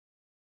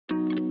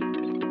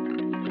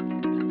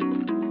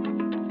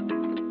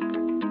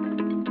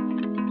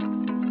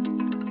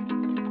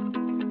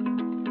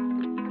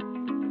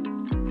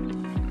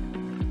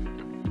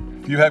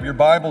you have your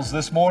Bibles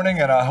this morning,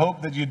 and I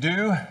hope that you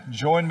do,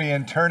 join me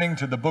in turning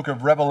to the book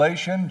of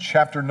Revelation,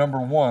 chapter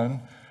number 1.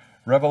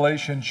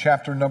 Revelation,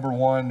 chapter number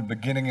 1,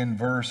 beginning in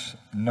verse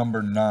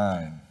number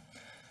 9.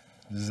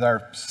 This is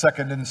our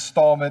second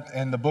installment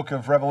in the book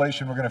of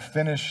Revelation. We're going to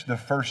finish the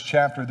first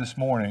chapter this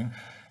morning.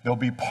 There'll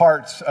be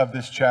parts of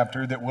this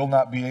chapter that we'll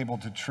not be able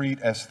to treat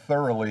as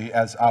thoroughly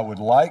as I would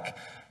like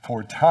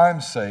for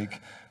time's sake,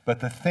 but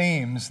the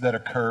themes that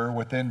occur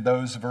within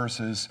those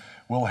verses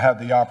we'll have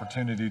the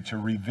opportunity to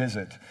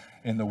revisit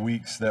in the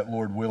weeks that,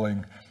 Lord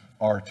willing,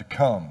 are to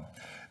come.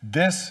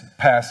 This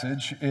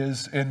passage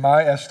is, in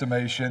my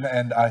estimation,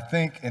 and I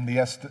think in the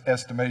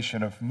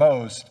estimation of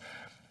most,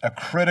 a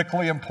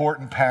critically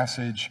important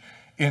passage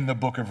in the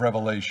book of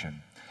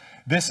Revelation.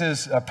 This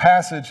is a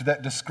passage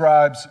that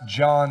describes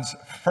John's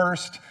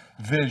first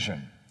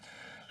vision.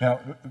 Now,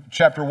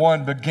 chapter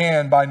 1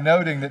 began by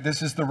noting that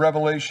this is the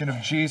revelation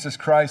of Jesus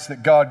Christ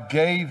that God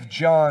gave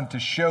John to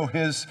show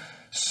his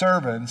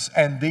servants,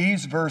 and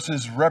these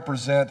verses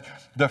represent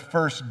the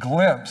first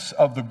glimpse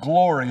of the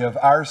glory of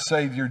our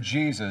Savior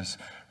Jesus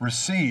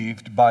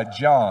received by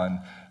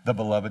John, the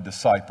beloved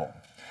disciple.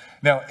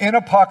 Now, in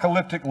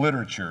apocalyptic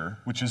literature,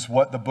 which is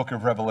what the book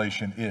of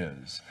Revelation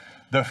is,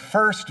 the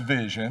first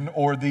vision,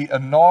 or the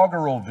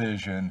inaugural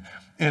vision,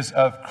 is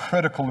of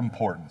critical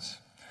importance.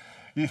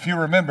 If you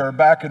remember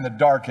back in the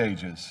dark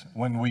ages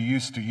when we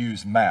used to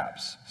use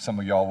maps, some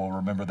of y'all will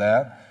remember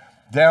that,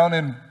 down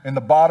in the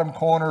bottom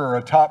corner or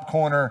a top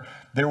corner,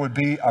 there would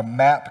be a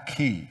map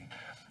key.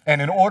 And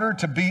in order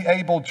to be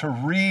able to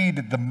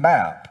read the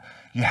map,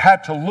 you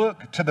had to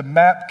look to the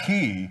map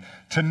key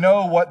to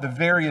know what the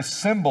various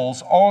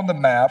symbols on the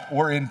map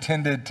were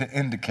intended to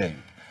indicate.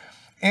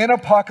 In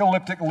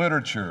apocalyptic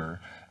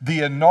literature, the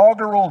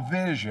inaugural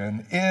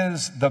vision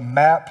is the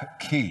map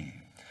key.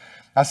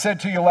 I said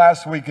to you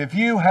last week, if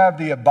you have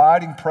the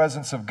abiding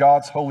presence of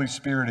God's Holy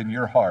Spirit in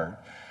your heart,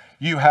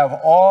 you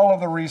have all of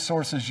the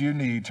resources you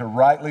need to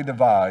rightly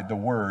divide the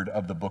word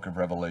of the book of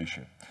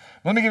Revelation.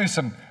 Let me give you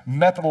some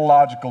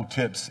methodological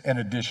tips in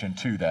addition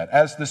to that.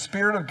 As the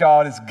Spirit of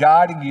God is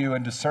guiding you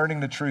in discerning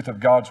the truth of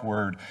God's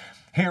word,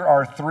 here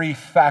are 3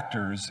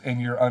 factors in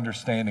your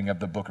understanding of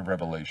the book of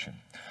Revelation.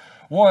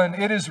 1,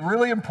 it is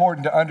really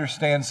important to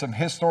understand some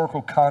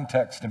historical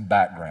context and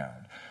background.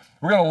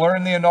 We're going to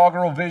learn the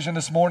inaugural vision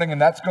this morning,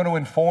 and that's going to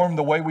inform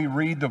the way we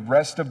read the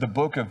rest of the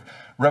book of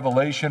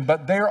Revelation.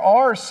 But there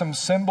are some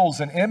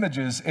symbols and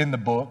images in the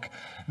book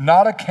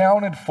not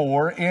accounted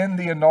for in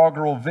the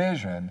inaugural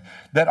vision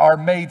that are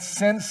made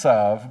sense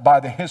of by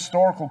the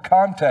historical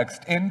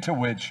context into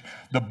which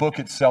the book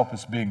itself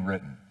is being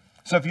written.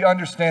 So if you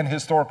understand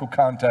historical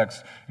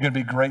context, you're going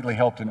to be greatly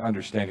helped in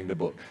understanding the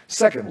book.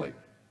 Secondly,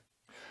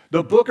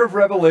 the book of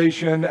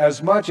Revelation,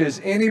 as much as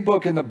any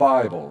book in the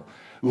Bible,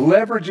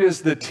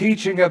 leverages the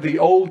teaching of the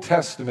Old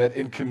Testament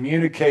in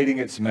communicating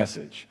its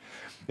message.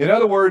 In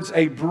other words,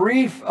 a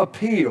brief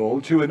appeal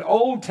to an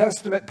Old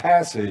Testament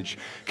passage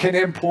can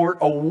import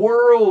a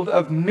world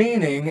of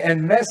meaning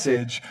and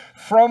message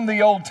from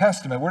the Old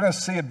Testament. We're going to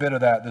see a bit of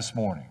that this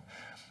morning.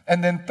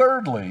 And then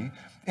thirdly,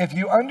 if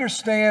you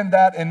understand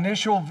that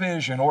initial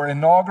vision or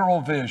inaugural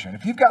vision,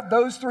 if you've got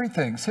those 3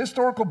 things,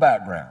 historical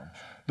background,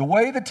 the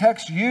way the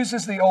text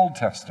uses the Old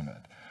Testament,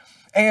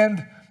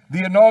 and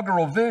the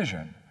inaugural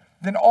vision,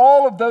 then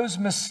all of those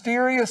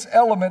mysterious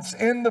elements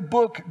in the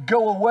book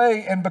go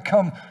away and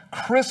become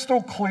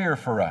crystal clear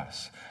for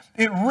us.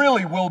 It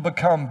really will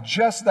become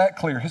just that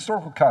clear.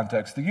 Historical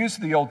context, the use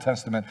of the Old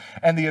Testament,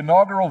 and the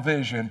inaugural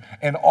vision,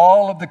 and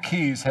all of the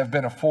keys have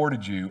been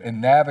afforded you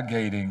in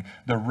navigating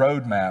the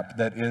roadmap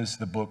that is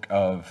the book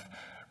of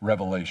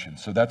Revelation.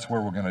 So that's where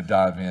we're going to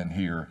dive in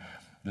here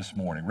this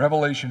morning.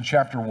 Revelation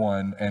chapter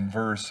 1 and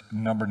verse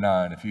number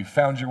 9. If you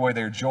found your way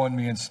there, join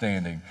me in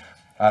standing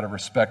out of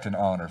respect and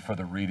honor for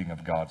the reading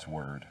of God's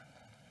word.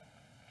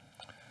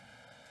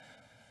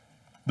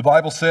 The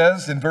Bible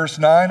says in verse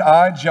 9,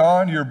 I,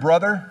 John, your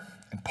brother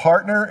and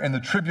partner in the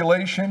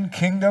tribulation,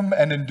 kingdom,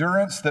 and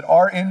endurance that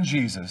are in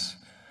Jesus,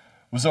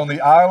 was on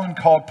the island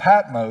called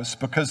Patmos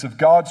because of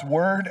God's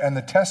word and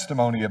the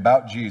testimony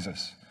about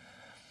Jesus.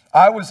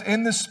 I was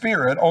in the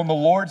Spirit on the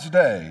Lord's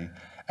day,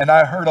 and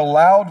I heard a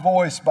loud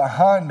voice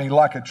behind me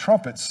like a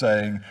trumpet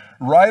saying,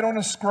 write on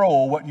a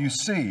scroll what you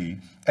see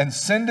and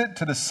send it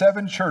to the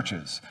 7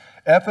 churches,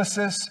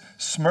 Ephesus,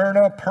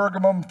 Smyrna,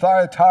 Pergamum,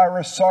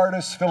 Thyatira,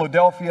 Sardis,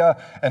 Philadelphia,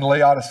 and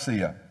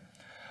Laodicea.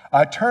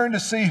 I turned to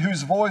see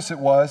whose voice it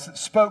was that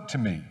spoke to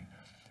me.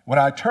 When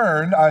I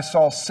turned, I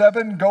saw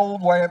 7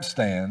 gold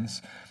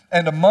lampstands,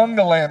 and among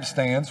the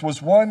lampstands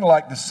was one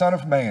like the Son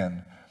of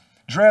Man,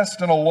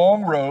 dressed in a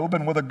long robe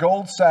and with a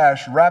gold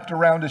sash wrapped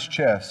around his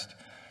chest.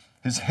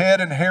 His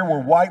head and hair were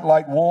white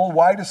like wool,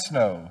 white as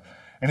snow,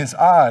 and his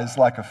eyes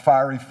like a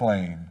fiery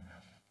flame.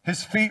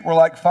 His feet were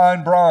like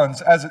fine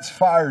bronze as it's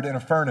fired in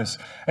a furnace,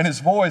 and his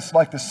voice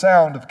like the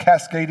sound of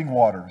cascading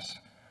waters.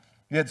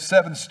 He had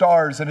 7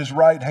 stars in his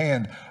right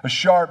hand. A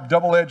sharp,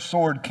 double-edged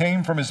sword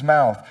came from his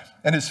mouth,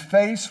 and his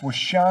face was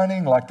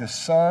shining like the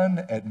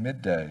sun at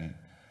midday.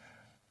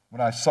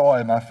 When I saw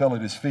him, I fell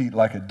at his feet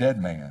like a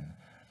dead man.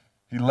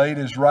 He laid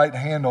his right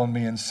hand on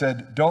me and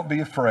said, "Don't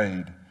be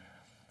afraid.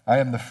 I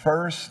am the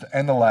first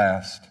and the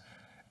last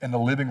and the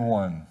living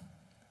one.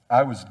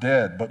 I was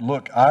dead, but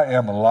look, I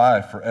am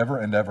alive forever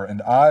and ever,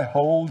 and I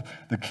hold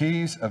the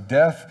keys of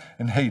death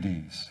and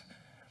Hades.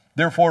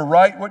 Therefore,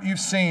 write what you've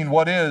seen,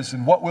 what is,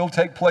 and what will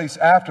take place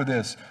after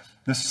this.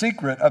 The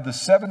secret of the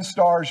 7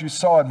 stars you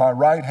saw in my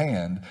right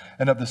hand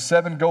and of the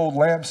 7 gold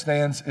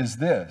lampstands is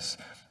this.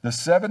 The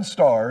 7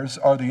 stars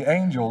are the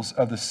angels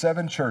of the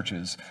 7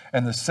 churches,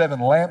 and the 7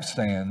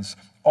 lampstands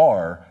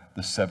are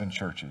the 7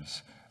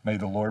 churches." May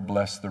the Lord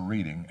bless the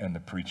reading and the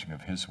preaching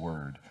of his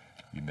word.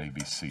 You may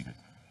be seated.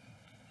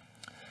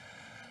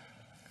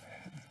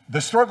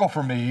 The struggle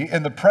for me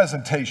in the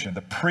presentation,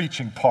 the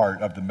preaching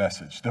part of the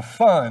message, the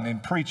fun in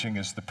preaching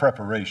is the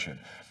preparation.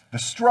 The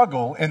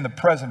struggle in the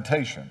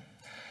presentation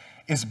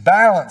is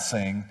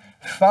balancing,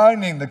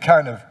 finding the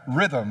kind of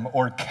rhythm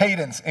or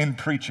cadence in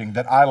preaching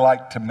that I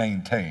like to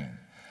maintain,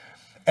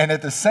 and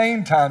at the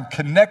same time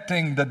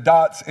connecting the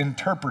dots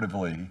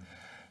interpretively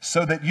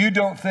so that you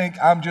don't think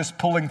I'm just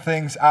pulling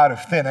things out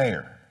of thin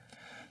air.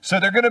 So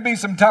there are going to be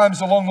some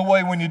times along the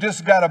way when you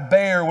just got to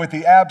bear with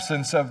the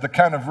absence of the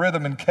kind of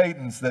rhythm and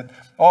cadence that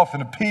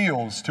often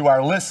appeals to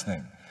our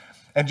listening,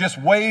 and just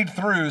wade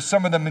through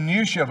some of the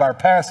minutiae of our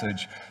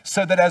passage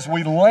so that as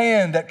we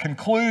land at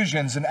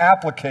conclusions and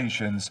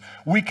applications,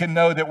 we can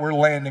know that we're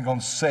landing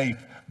on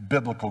safe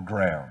biblical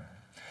ground.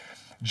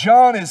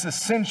 John is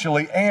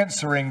essentially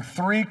answering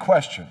 3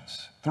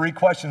 questions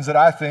that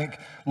I think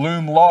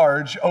loom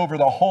large over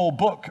the whole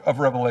book of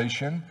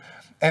Revelation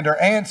and are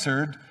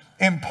answered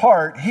in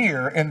part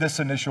here in this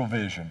initial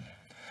vision.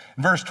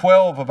 In verse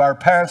 12 of our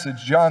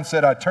passage, John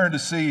said, "I turned to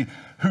see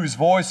whose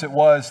voice it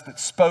was that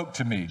spoke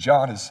to me."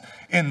 John is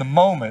in the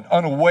moment,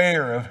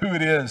 unaware of who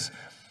it is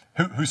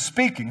who's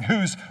speaking,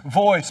 whose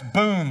voice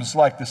booms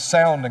like the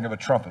sounding of a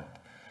trumpet.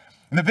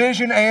 And the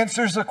vision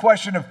answers the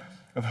question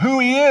of who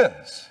he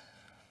is.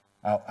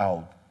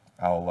 I'll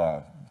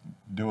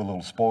do a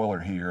little spoiler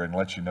here and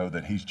let you know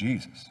that he's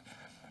Jesus.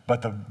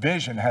 But the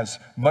vision has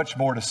much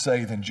more to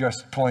say than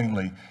just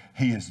plainly,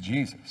 he is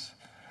Jesus.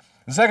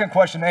 The second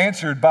question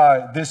answered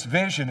by this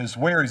vision is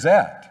where he's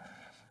at.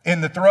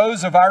 In the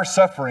throes of our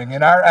suffering,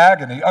 in our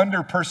agony,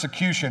 under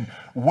persecution,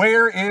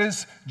 where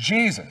is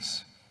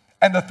Jesus?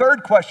 And the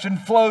third question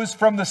flows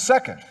from the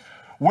second.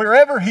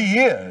 Wherever he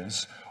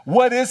is,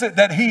 what is it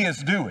that he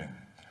is doing?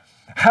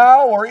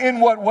 How or in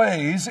what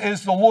ways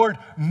is the Lord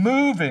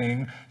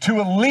moving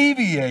to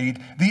alleviate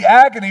the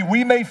agony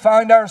we may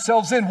find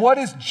ourselves in? What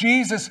is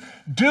Jesus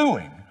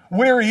doing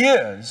where he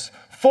is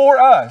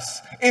for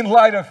us in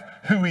light of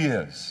who he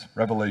is?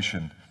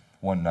 Revelation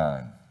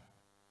 1:9.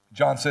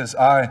 John says,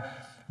 "I,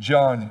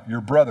 John,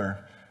 your brother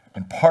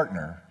and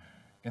partner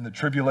in the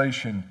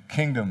tribulation,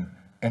 kingdom,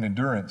 and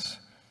endurance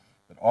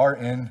that are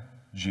in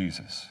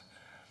Jesus."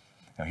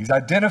 Now, he's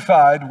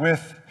identified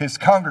with his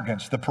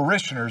congregants, the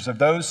parishioners of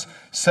those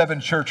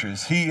 7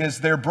 churches. He is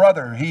their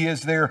brother. He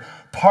is their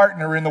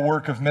partner in the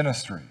work of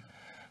ministry.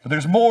 But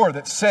there's more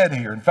that's said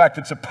here. In fact,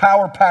 it's a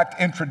power-packed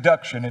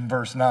introduction in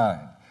verse 9.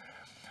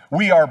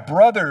 We are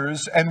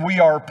brothers and we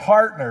are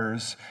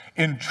partners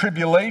in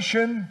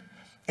tribulation,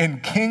 in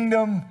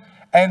kingdom,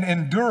 and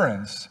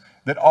endurance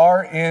that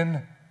are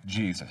in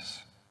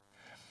Jesus.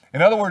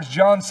 In other words,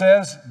 John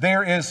says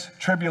there is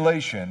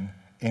tribulation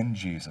in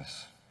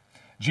Jesus.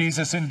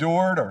 Jesus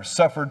endured or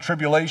suffered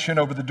tribulation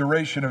over the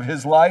duration of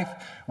his life.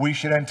 We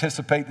should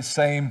anticipate the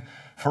same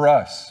for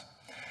us.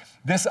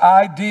 This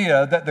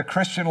idea that the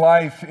Christian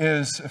life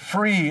is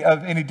free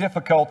of any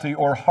difficulty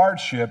or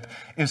hardship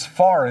is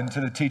foreign to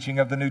the teaching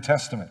of the New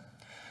Testament.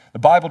 The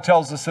Bible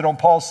tells us that on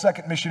Paul's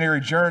second missionary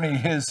journey,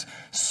 his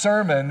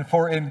sermon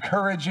for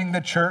encouraging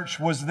the church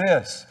was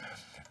this: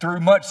 "Through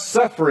much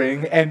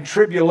suffering and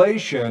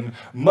tribulation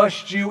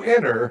must you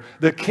enter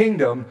the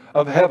kingdom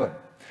of heaven."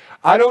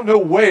 I don't know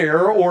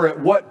where or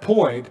at what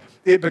point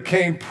it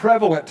became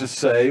prevalent to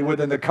say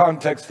within the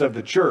context of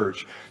the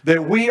church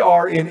that we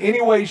are in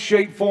any way,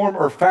 shape, form,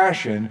 or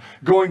fashion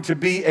going to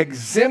be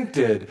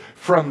exempted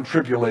from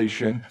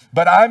tribulation,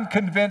 but I'm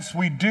convinced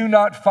we do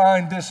not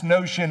find this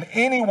notion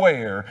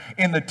anywhere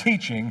in the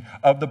teaching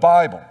of the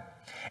Bible.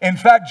 In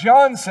fact,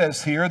 John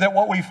says here that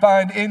what we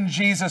find in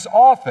Jesus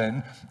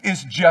often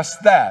is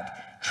just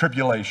that,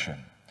 tribulation.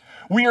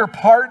 We are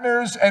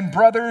partners and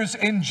brothers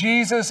in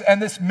Jesus,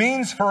 and this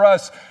means for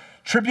us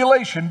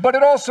tribulation, but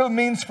it also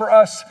means for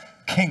us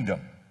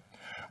kingdom.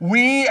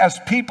 We, as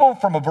people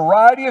from a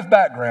variety of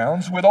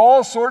backgrounds, with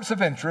all sorts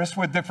of interests,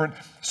 with different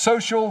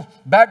social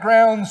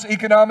backgrounds,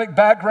 economic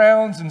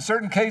backgrounds, in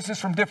certain cases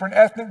from different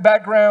ethnic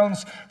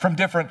backgrounds, from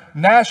different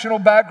national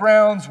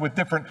backgrounds, with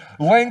different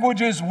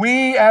languages,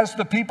 we, as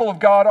the people of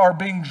God, are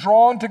being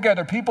drawn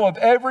together. People of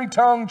every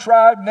tongue,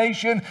 tribe,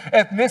 nation,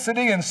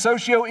 ethnicity, and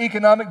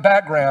socioeconomic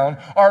background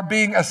are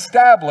being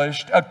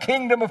established a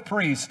kingdom of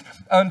priests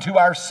unto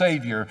our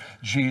Savior,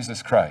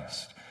 Jesus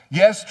Christ.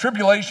 Yes,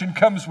 tribulation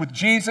comes with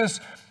Jesus,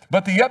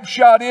 but the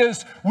upshot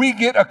is we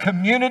get a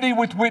community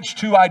with which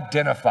to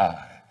identify.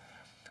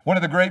 One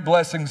of the great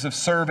blessings of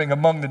serving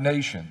among the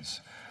nations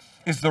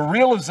is the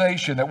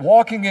realization that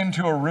walking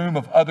into a room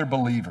of other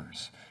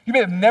believers, you may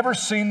have never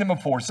seen them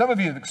before. Some of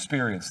you have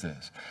experienced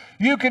this.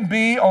 You can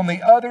be on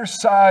the other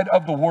side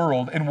of the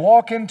world and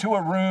walk into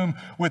a room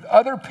with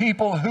other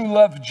people who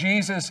love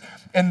Jesus,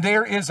 and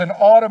there is an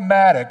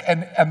automatic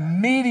and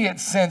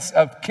immediate sense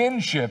of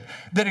kinship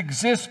that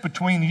exists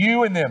between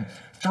you and them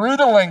through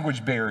the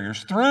language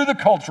barriers, through the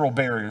cultural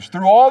barriers,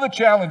 through all the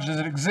challenges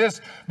that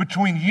exist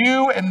between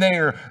you and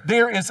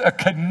there is a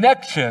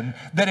connection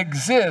that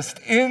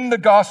exists in the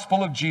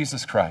gospel of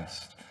Jesus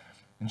Christ.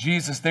 In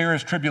Jesus, there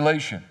is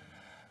tribulation.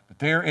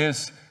 There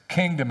is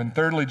kingdom. And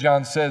thirdly,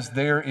 John says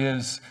there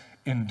is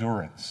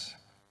endurance.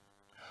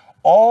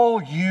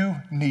 All you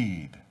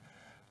need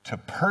to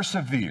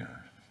persevere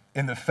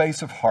in the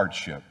face of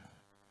hardship,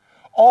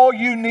 all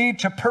you need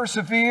to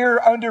persevere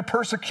under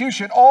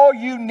persecution, all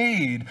you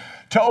need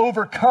to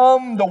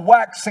overcome the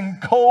waxing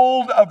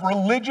cold of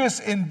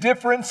religious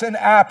indifference and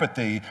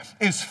apathy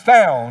is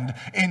found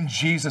in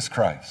Jesus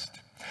Christ.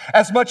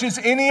 As much as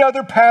any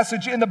other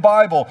passage in the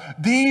Bible,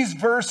 these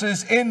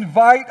verses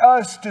invite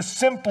us to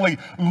simply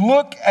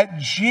look at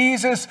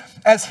Jesus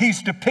as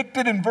he's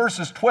depicted in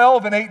verses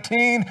 12 and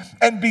 18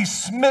 and be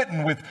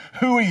smitten with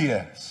who he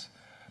is.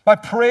 My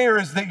prayer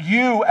is that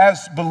you,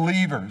 as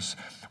believers,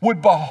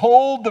 would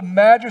behold the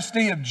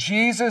majesty of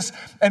Jesus,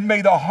 and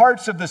may the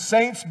hearts of the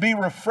saints be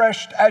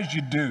refreshed as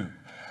you do.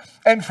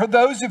 And for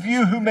those of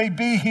you who may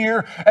be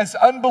here as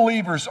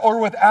unbelievers or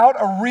without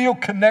a real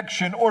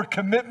connection or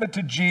commitment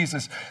to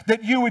Jesus,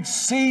 that you would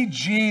see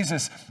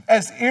Jesus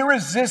as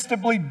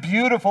irresistibly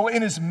beautiful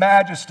in his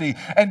majesty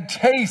and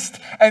taste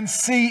and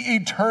see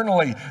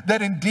eternally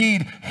that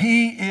indeed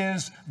he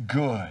is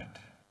good.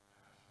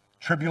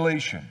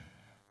 Tribulation,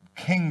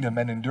 kingdom,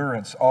 and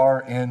endurance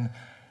are in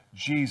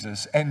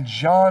Jesus. And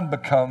John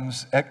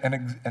becomes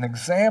an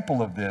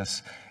example of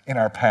this in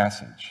our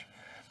passage.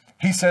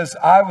 He says,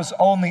 I was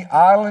on the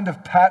island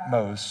of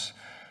Patmos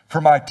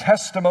for my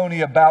testimony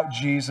about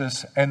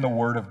Jesus and the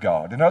Word of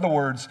God. In other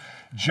words,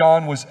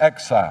 John was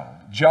exiled.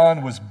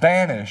 John was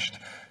banished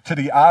to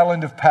the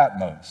island of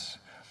Patmos.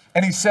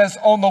 And he says,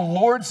 on the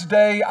Lord's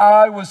day,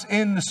 I was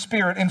in the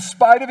Spirit, in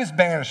spite of his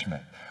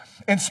banishment,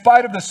 in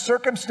spite of the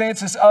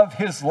circumstances of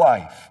his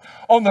life,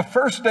 on the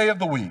first day of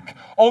the week,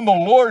 on the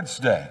Lord's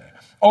day,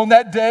 on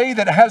that day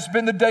that has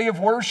been the day of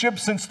worship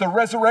since the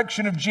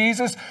resurrection of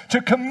Jesus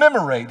to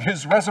commemorate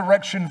his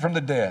resurrection from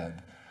the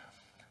dead.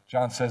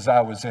 John says,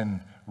 I was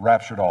in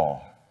raptured awe.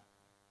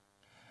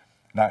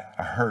 And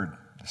I heard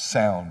the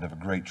sound of a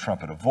great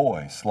trumpet, a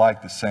voice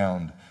like the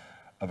sound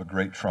of a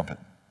great trumpet.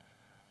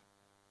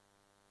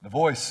 The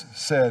voice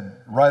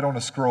said, write on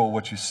a scroll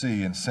what you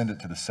see and send it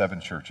to the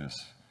 7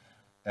 churches: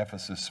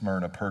 Ephesus,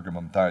 Smyrna,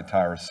 Pergamum,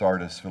 Thyatira,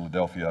 Sardis,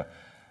 Philadelphia,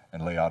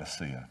 and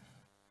Laodicea.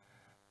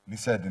 And he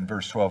said in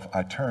verse 12,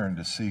 I turned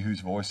to see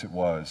whose voice it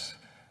was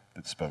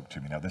that spoke to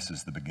me. Now, this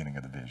is the beginning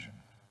of the vision.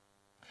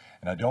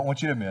 And I don't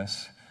want you to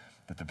miss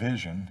that the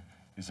vision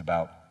is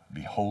about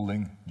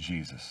beholding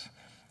Jesus.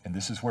 And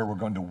this is where we're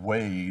going to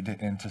wade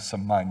into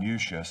some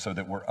minutia so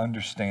that we're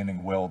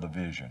understanding well the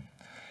vision.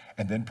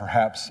 And then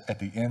perhaps at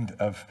the end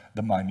of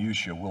the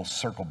minutia, we'll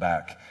circle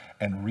back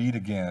and read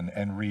again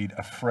and read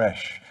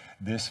afresh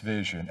this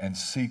vision and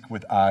seek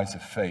with eyes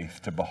of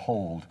faith to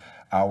behold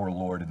our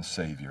Lord and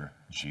Savior,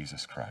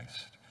 Jesus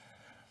Christ.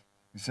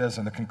 He says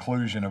in the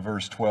conclusion of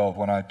verse 12,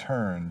 when I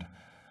turned,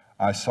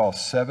 I saw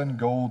 7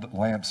 gold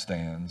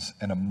lampstands,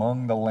 and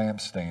among the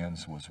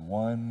lampstands was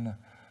one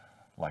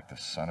like the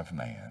Son of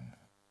Man.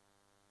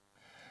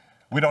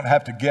 We don't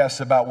have to guess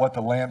about what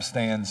the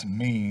lampstands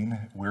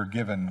mean. We're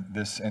given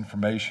this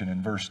information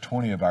in verse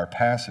 20 of our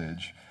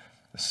passage.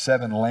 The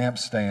 7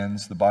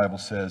 lampstands, the Bible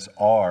says,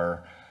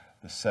 are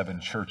the 7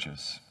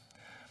 churches.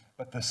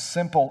 But the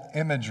simple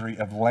imagery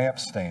of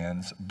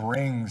lampstands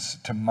brings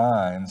to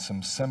mind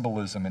some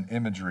symbolism and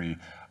imagery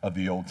of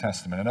the Old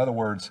Testament. In other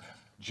words,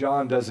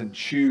 John doesn't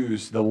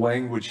choose the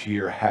language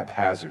here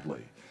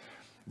haphazardly.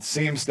 It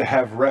seems to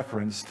have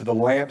reference to the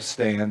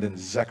lampstand in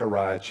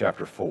Zechariah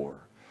chapter 4.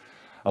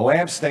 A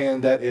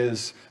lampstand that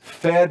is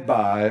fed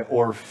by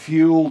or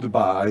fueled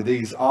by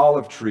these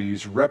olive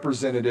trees,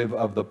 representative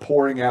of the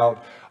pouring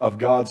out of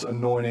God's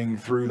anointing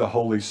through the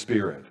Holy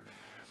Spirit.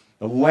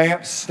 The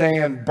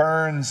lampstand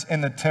burns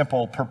in the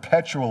temple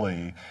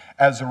perpetually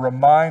as a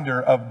reminder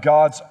of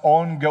God's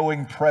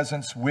ongoing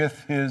presence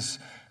with his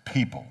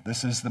people.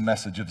 This is the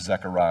message of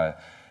Zechariah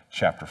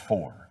chapter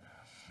 4.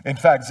 In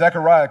fact,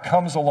 Zechariah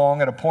comes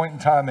along at a point in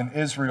time in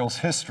Israel's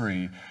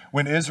history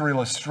when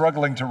Israel is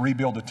struggling to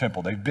rebuild the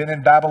temple. They've been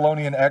in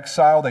Babylonian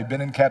exile. They've been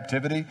in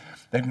captivity.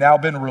 They've now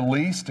been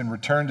released and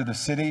returned to the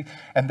city,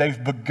 and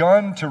they've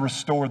begun to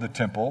restore the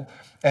temple.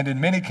 And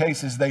in many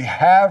cases, they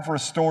have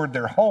restored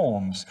their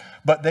homes,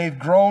 but they've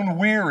grown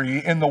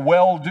weary in the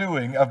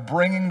well-doing of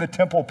bringing the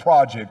temple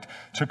project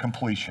to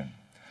completion.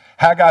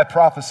 Haggai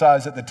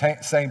prophesies at the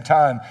same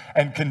time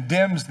and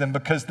condemns them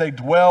because they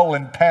dwell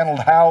in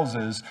paneled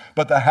houses,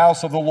 but the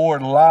house of the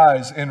Lord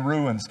lies in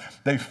ruins.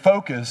 They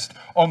focused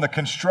on the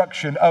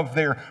construction of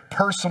their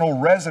personal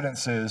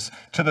residences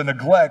to the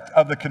neglect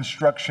of the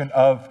construction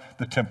of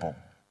the temple.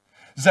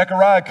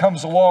 Zechariah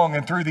comes along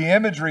and through the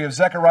imagery of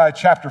Zechariah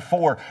chapter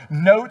 4,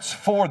 notes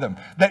for them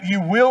that you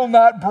will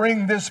not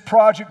bring this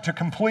project to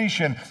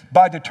completion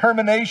by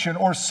determination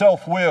or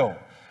self-will.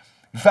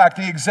 In fact,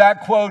 the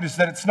exact quote is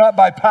that it's not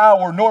by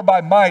power nor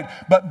by might,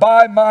 but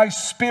by my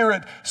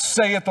Spirit,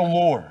 saith the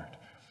Lord.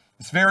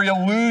 This very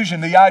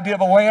allusion, the idea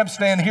of a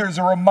lampstand here, is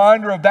a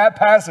reminder of that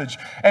passage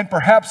and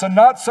perhaps a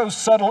not so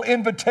subtle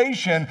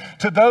invitation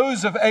to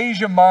those of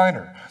Asia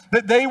Minor,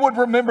 that they would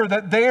remember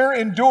that their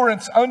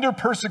endurance under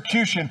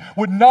persecution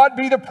would not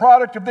be the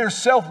product of their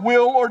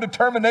self-will or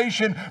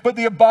determination, but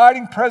the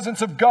abiding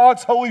presence of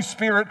God's Holy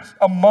Spirit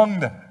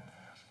among them.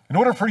 In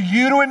order for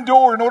you to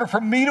endure, in order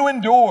for me to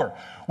endure,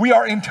 we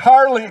are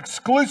entirely,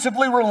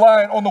 exclusively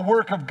reliant on the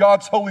work of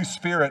God's Holy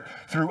Spirit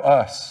through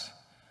us.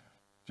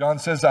 John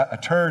says, I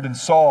turned and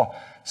saw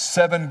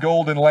 7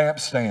 golden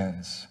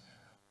lampstands,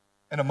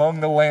 and among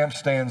the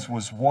lampstands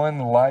was one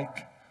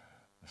like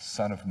the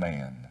Son of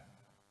Man.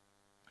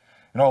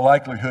 In all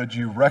likelihood,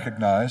 you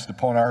recognized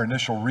upon our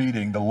initial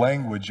reading the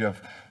language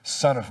of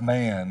Son of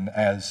Man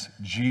as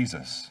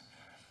Jesus,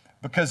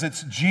 because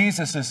it's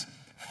Jesus'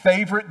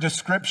 favorite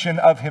description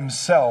of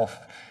himself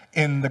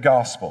in the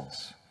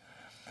Gospels.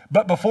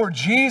 But before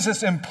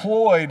Jesus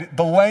employed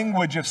the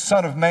language of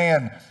Son of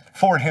Man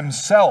for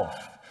himself,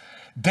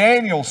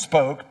 Daniel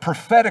spoke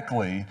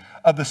prophetically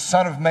of the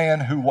Son of Man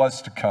who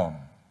was to come.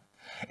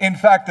 In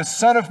fact, the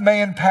Son of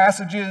Man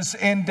passages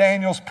in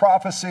Daniel's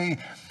prophecy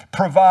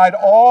provide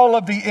all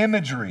of the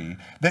imagery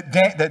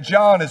that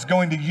John is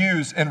going to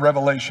use in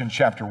Revelation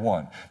chapter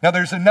 1. Now,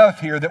 there's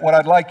enough here that what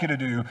I'd like you to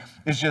do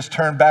is just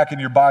turn back in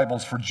your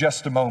Bibles for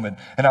just a moment,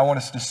 and I want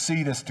us to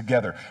see this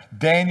together.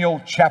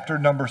 Daniel chapter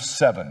number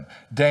 7.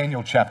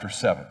 Daniel chapter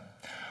 7.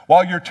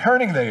 While you're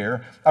turning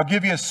there, I'll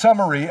give you a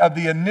summary of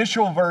the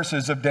initial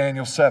verses of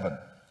Daniel 7.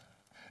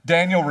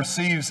 Daniel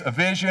receives a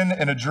vision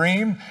and a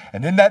dream,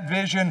 and in that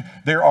vision,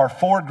 there are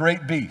 4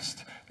 great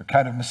beasts. They're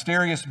kind of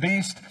mysterious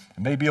beasts. It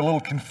may be a little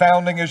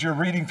confounding as you're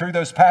reading through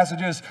those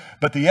passages,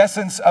 but the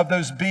essence of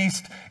those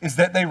beasts is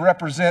that they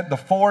represent the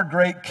 4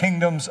 great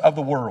kingdoms of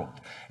the world.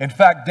 In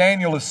fact,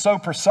 Daniel is so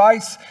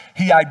precise,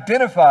 he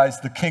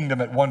identifies the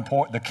kingdoms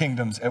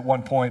at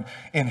one point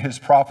in his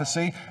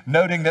prophecy,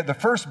 noting that the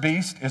first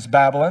beast is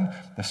Babylon,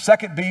 the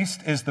second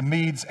beast is the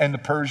Medes and the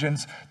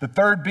Persians, the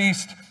third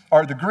beast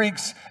are the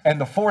Greeks, and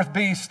the fourth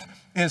beast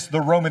is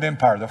the Roman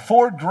Empire. The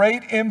 4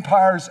 great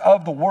empires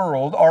of the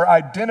world are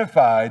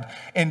identified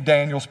in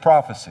Daniel's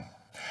prophecy.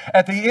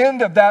 At the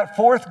end of that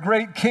 4th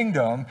great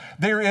kingdom,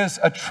 there is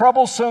a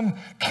troublesome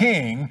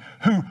king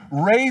who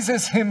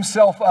raises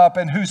himself up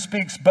and who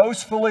speaks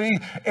boastfully,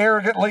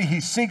 arrogantly. He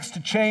seeks to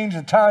change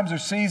the times or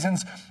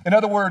seasons. In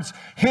other words,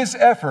 his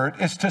effort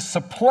is to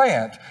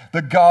supplant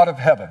the God of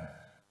heaven.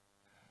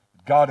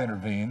 God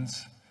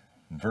intervenes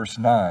in verse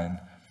 9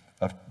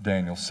 of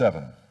Daniel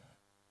 7.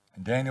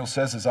 And Daniel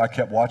says, as I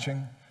kept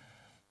watching,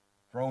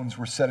 thrones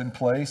were set in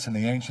place, and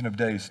the Ancient of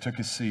Days took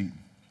his seat.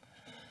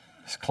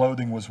 His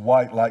clothing was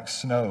white like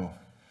snow,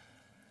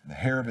 and the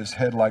hair of his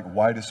head like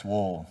whitest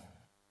wool.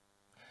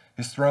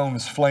 His throne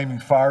was flaming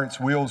fire, its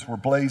wheels were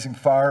blazing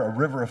fire. A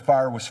river of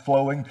fire was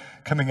flowing,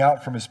 coming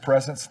out from his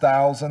presence.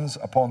 Thousands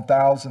upon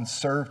thousands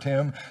served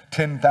him.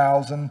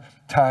 10,000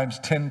 times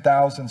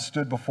 10,000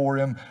 stood before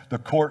him. The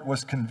court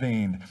was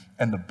convened,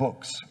 and the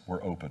books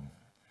were opened.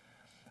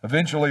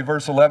 Eventually,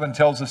 verse 11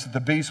 tells us that the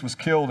beast was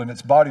killed and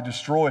its body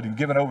destroyed and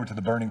given over to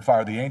the burning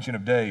fire. The Ancient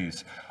of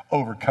Days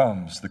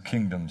overcomes the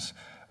kingdoms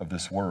of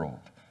this world.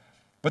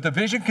 But the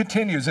vision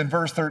continues in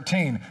verse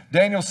 13.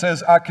 Daniel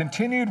says, I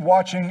continued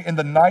watching in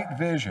the night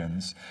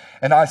visions,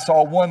 and I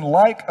saw one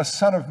like a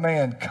son of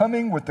man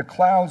coming with the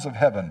clouds of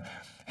heaven.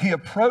 He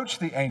approached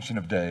the Ancient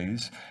of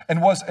Days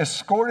and was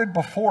escorted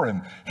before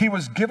him. He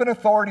was given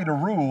authority to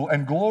rule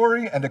and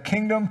glory and a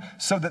kingdom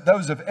so that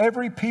those of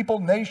every people,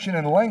 nation,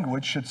 and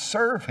language should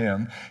serve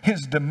him.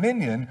 His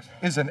dominion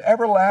is an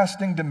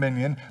everlasting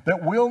dominion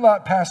that will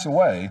not pass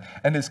away,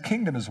 and his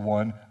kingdom is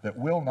one that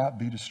will not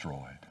be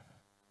destroyed.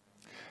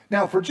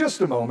 Now, for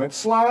just a moment,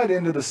 slide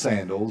into the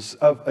sandals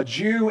of a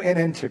Jew in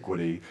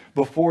antiquity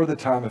before the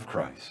time of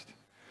Christ.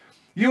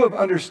 You have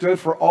understood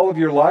for all of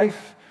your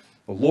life,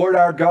 the Lord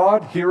our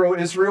God, hear, O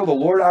Israel, the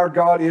Lord our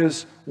God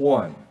is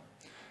one.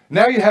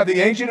 Now you have the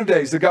Ancient of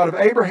Days, the God of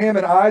Abraham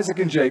and Isaac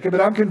and Jacob,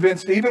 and I'm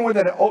convinced even when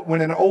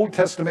in an Old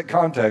Testament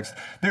context,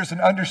 there's an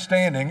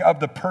understanding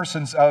of the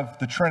persons of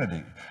the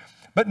Trinity.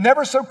 But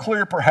never so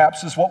clear,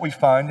 perhaps, as what we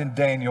find in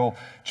Daniel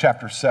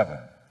chapter 7.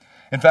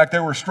 In fact,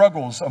 there were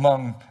struggles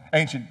among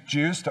ancient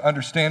Jews to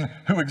understand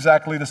who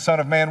exactly the Son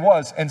of Man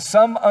was. And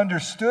some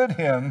understood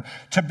him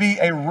to be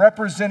a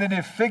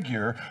representative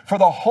figure for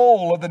the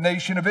whole of the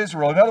nation of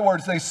Israel. In other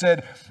words, they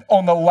said,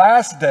 on the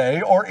last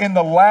day or in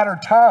the latter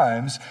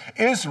times,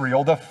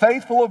 Israel, the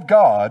faithful of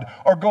God,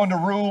 are going to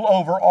rule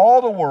over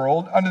all the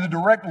world under the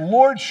direct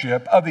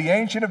lordship of the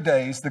Ancient of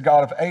Days, the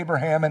God of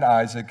Abraham and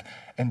Isaac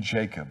and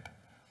Jacob.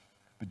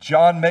 But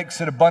John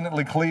makes it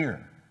abundantly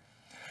clear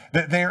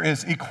that there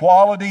is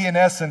equality in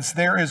essence.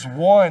 There is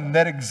one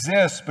that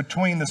exists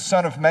between the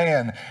Son of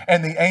Man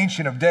and the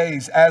Ancient of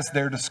Days as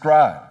they're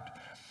described.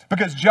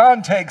 Because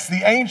John takes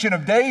the Ancient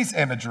of Days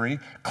imagery,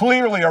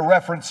 clearly a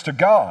reference to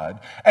God,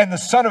 and the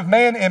Son of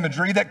Man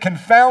imagery that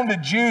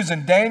confounded Jews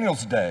in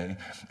Daniel's day,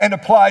 and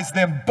applies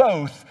them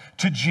both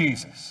to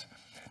Jesus.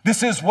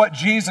 This is what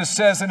Jesus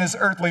says in his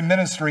earthly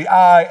ministry: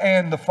 I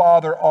and the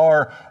Father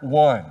are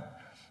one.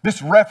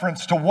 This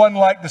reference to one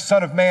like the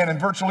Son of Man and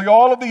virtually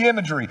all of the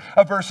imagery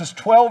of verses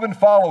 12 and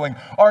following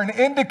are an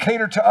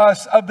indicator to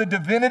us of the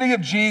divinity of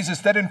Jesus,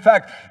 that in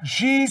fact,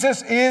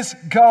 Jesus is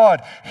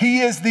God. He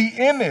is the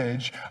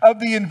image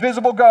of the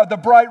invisible God, the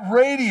bright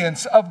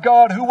radiance of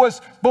God who was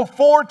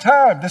before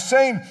time, the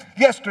same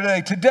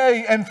yesterday,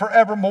 today, and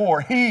forevermore.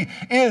 He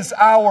is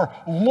our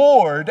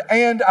Lord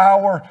and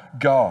our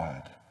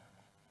God.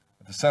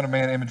 The Son of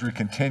Man imagery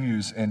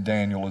continues in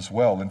Daniel as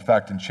well. In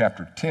fact, in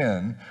chapter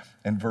 10,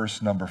 in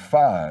verse number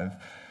 5,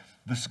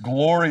 this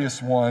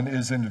glorious one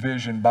is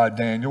envisioned by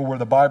Daniel, where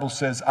the Bible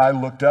says, I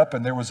looked up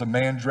and there was a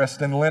man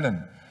dressed in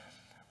linen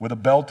with a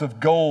belt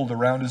of gold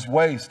around his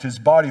waist, his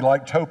body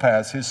like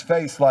topaz, his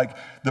face like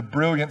the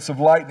brilliance of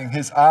lightning,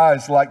 his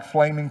eyes like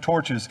flaming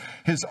torches,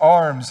 his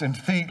arms and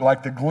feet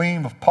like the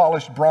gleam of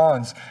polished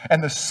bronze,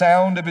 and the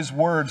sound of his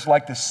words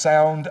like the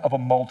sound of a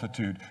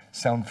multitude.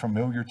 Sound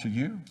familiar to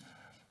you?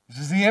 This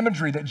is the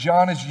imagery that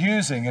John is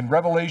using in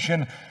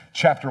Revelation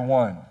chapter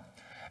 1.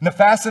 And the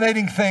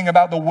fascinating thing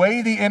about the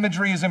way the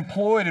imagery is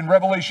employed in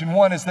Revelation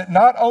 1 is that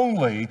not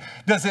only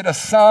does it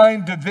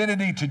assign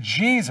divinity to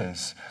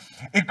Jesus,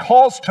 it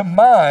calls to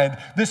mind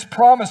this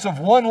promise of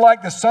one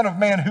like the Son of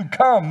Man who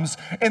comes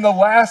in the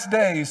last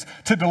days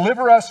to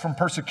deliver us from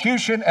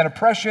persecution and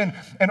oppression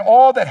and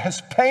all that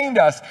has pained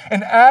us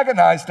and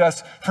agonized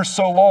us for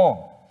so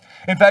long.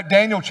 In fact,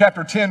 Daniel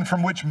chapter 10,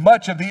 from which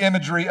much of the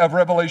imagery of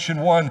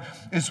Revelation 1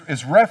 is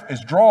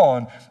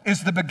drawn,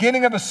 is the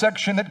beginning of a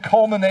section that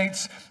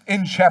culminates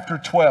in chapter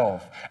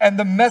 12. And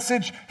the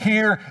message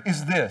here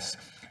is this: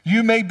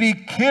 you may be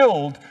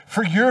killed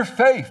for your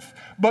faith,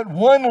 but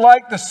one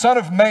like the Son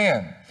of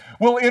Man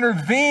will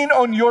intervene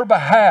on your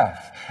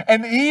behalf.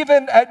 And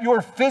even at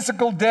your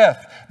physical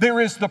death, there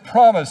is the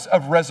promise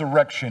of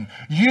resurrection.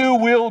 You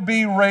will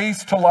be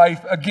raised to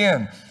life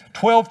again.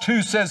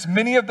 12:2 says,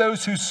 many of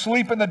those who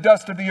sleep in the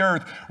dust of the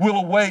earth will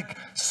awake,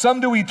 some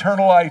to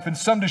eternal life and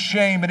some to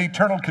shame and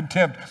eternal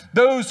contempt.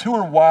 Those who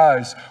are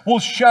wise will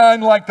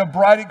shine like the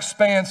bright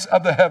expanse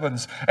of the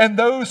heavens, and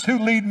those who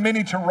lead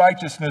many to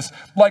righteousness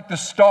like the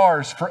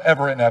stars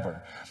forever and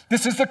ever.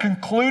 This is the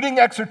concluding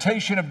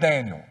exhortation of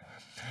Daniel.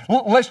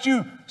 Lest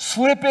you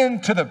slip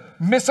into the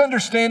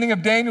misunderstanding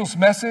of Daniel's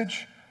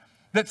message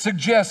that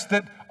suggests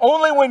that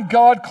only when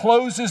God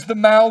closes the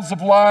mouths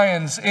of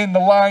lions in the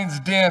lion's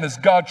den is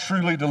God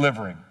truly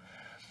delivering.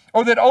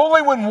 Or that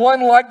only when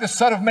one like the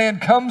Son of Man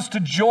comes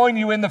to join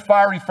you in the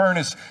fiery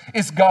furnace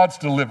is God's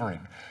delivering.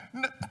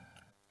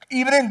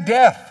 Even in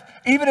death,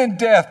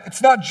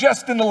 it's not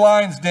just in the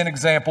lion's den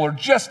example or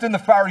just in the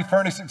fiery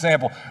furnace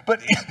example,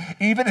 but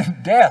even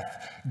in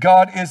death,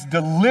 God is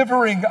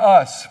delivering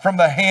us from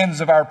the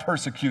hands of our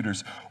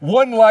persecutors.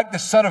 One like the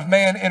Son of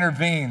Man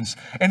intervenes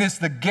and is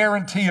the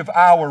guarantee of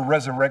our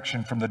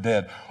resurrection from the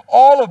dead.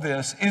 All of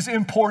this is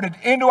imported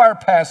into our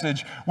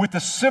passage with the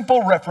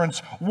simple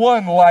reference,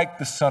 one like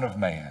the Son of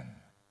Man.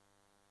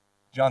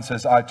 John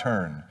says, I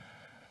turned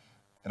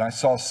and I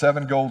saw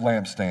 7 gold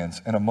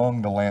lampstands, and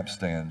among the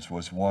lampstands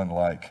was one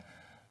like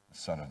the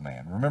Son of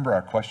Man. Remember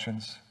our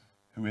questions?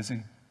 Who is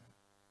he?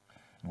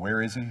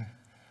 Where is he?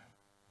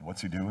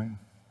 What's he doing?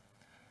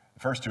 The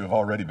first two have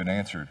already been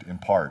answered in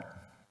part.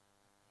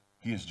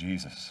 He is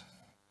Jesus.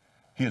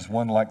 He is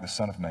one like the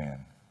Son of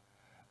Man,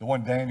 the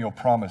one Daniel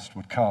promised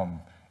would come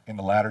in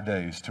the latter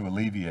days to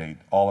alleviate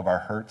all of our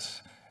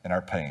hurts and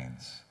our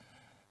pains,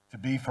 to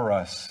be for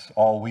us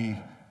all we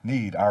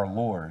need, our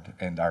Lord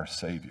and our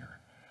Savior.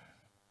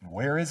 And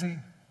where is he?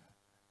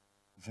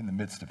 He's in the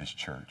midst of his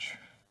church.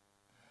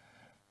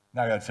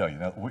 Now I got to tell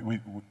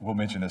you, we'll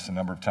mention this a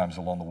number of times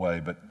along the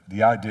way, but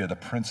the idea, the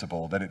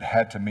principle that it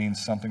had to mean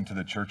something to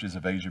the churches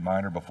of Asia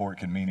Minor before it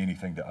can mean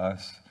anything to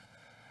us,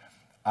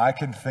 I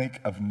can think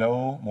of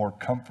no more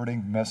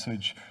comforting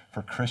message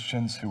for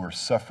Christians who are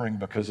suffering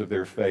because of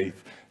their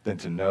faith than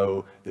to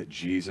know that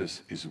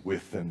Jesus is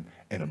with them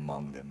and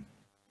among them.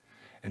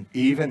 And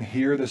even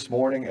here this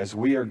morning, as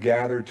we are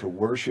gathered to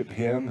worship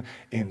him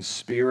in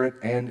spirit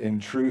and in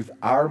truth,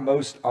 our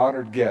most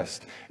honored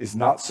guest is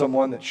not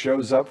someone that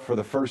shows up for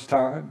the first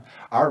time.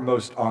 Our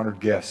most honored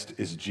guest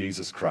is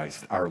Jesus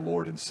Christ, our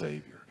Lord and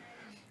Savior.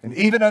 And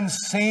even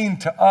unseen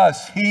to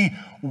us, he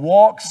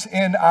walks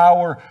in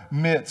our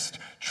midst,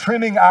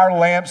 trimming our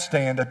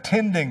lampstand,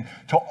 attending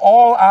to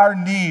all our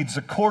needs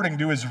according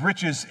to his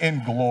riches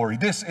in glory.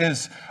 This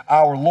is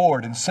our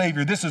Lord and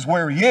Savior. This is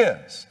where he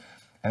is.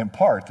 And in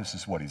part, this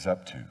is what he's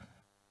up to.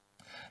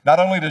 Not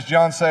only does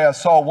John say, I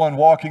saw one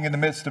walking in the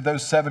midst of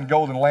those 7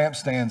 golden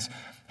lampstands,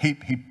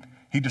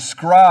 he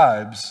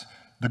describes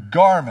the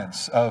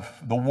garments of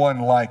the one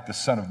like the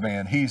Son of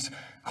Man. He's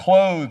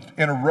clothed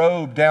in a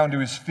robe down to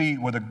his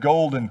feet with a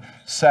golden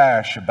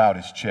sash about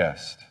his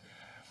chest.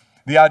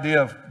 The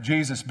idea of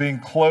Jesus being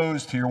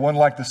clothed here, one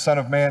like the Son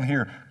of Man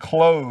here,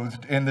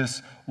 clothed in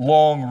this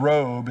long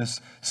robe, is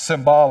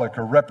symbolic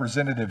or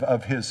representative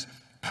of his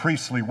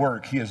priestly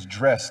work. He is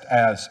dressed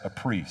as a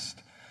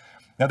priest.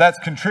 Now that's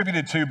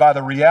contributed to by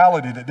the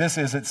reality that this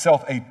is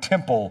itself a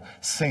temple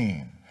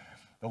scene.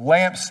 The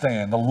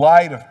lampstand, the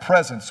light of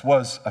presence,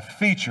 was a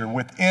feature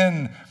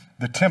within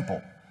the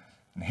temple.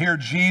 And here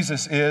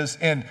Jesus is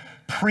in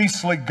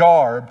priestly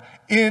garb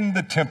in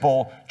the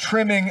temple,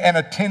 trimming and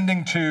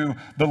attending to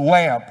the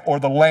lamp or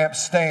the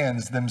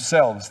lampstands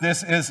themselves.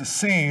 This is a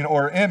scene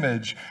or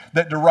image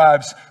that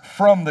derives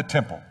from the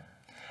temple.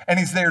 And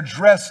he's there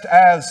dressed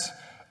as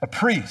a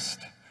priest.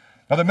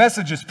 Now the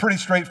message is pretty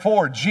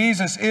straightforward.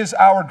 Jesus is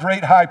our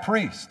great high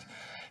priest.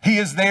 He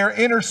is there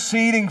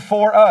interceding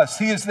for us.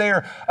 He is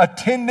there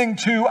attending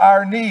to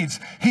our needs.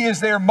 He is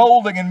there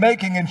molding and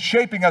making and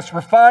shaping us,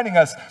 refining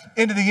us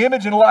into the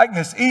image and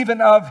likeness even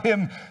of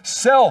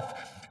himself.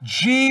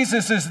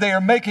 Jesus is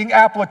there making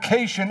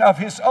application of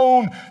his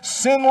own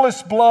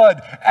sinless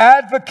blood,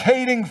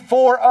 advocating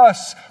for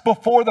us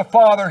before the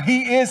Father.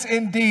 He is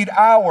indeed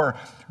our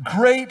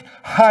great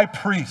high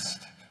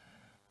priest.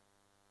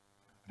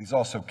 He's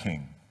also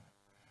king.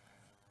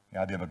 The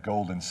idea of a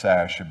golden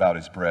sash about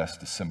his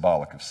breast is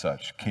symbolic of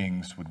such.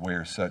 Kings would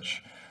wear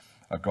such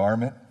a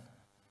garment.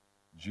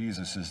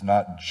 Jesus is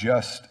not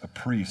just a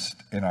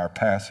priest in our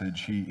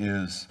passage. He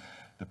is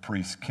the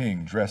priest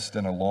king, dressed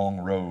in a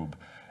long robe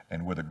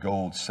and with a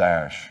gold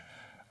sash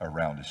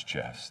around his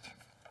chest.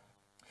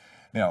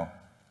 Now,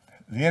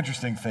 the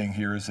interesting thing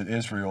here is that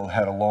Israel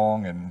had a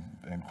long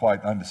and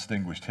quite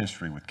undistinguished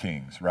history with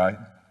kings, right?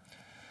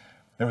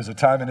 There was a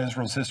time in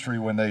Israel's history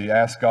when they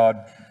asked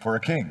God for a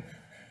king.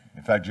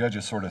 In fact,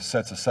 Judges sort of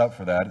sets us up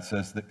for that. It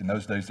says that in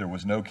those days there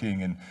was no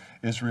king in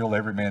Israel.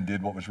 Every man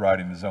did what was right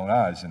in his own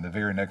eyes. In the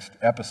very next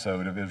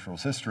episode of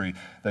Israel's history,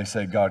 they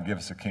say, God, give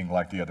us a king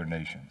like the other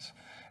nations.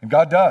 And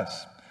God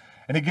does.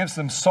 And he gives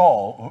them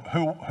Saul,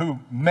 who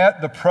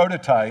met the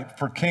prototype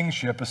for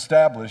kingship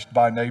established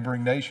by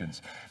neighboring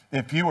nations.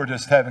 If you were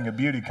just having a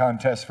beauty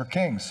contest for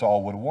kings,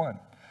 Saul would have won.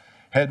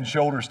 Head and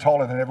shoulders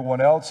taller than everyone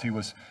else. He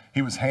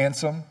was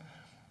handsome.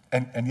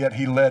 And yet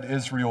he led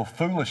Israel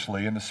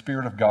foolishly, and the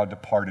Spirit of God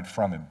departed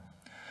from him.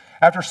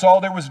 After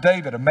Saul, there was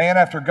David, a man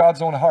after God's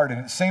own heart, and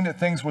it seemed that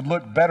things would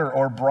look better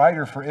or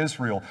brighter for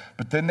Israel.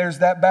 But then there's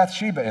that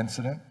Bathsheba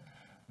incident.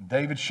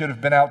 David should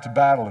have been out to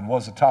battle and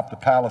was atop the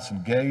palace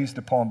and gazed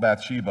upon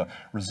Bathsheba,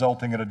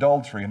 resulting in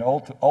adultery and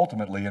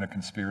ultimately in a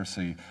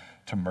conspiracy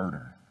to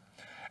murder.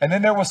 And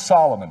then there was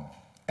Solomon.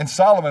 And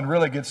Solomon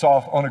really gets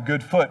off on a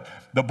good foot.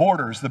 The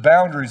borders, the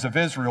boundaries of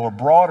Israel are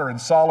broader in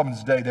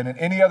Solomon's day than at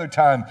any other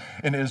time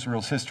in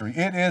Israel's history.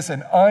 It is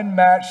an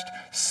unmatched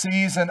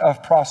season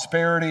of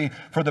prosperity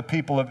for the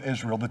people of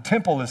Israel. The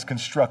temple is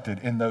constructed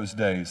in those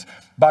days.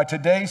 By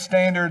today's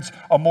standards,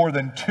 a more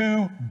than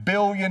 $2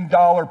 billion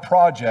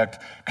project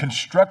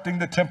constructing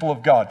the temple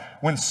of God.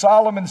 When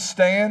Solomon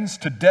stands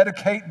to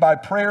dedicate by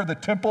prayer the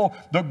temple,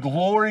 the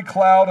glory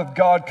cloud of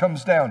God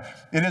comes down.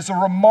 It is a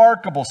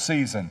remarkable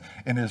season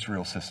in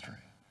Israel's history.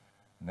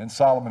 And then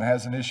Solomon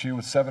has an issue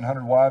with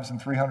 700 wives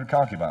and 300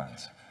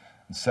 concubines.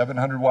 And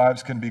 700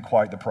 wives can be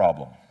quite the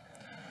problem.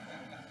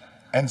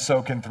 And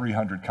so can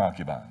 300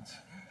 concubines.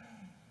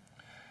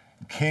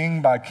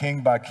 King by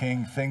king by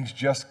king, things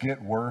just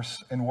get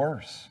worse and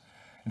worse.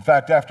 In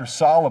fact, after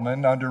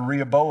Solomon, under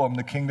Rehoboam,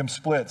 the kingdom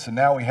splits. And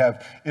now we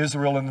have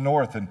Israel in the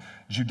north and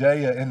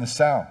Judea in the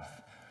south.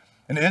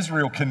 And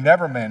Israel can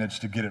never manage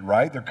to get it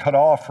right. They're cut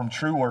off from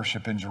true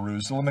worship in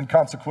Jerusalem, and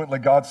consequently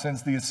God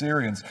sends the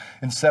Assyrians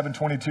in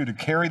 722 to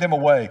carry them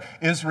away.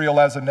 Israel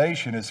as a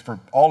nation is,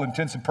 for all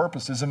intents and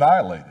purposes,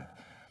 annihilated.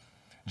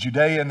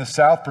 Judea in the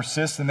south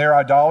persists in their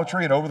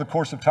idolatry, and over the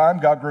course of time,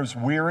 God grows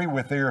weary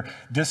with their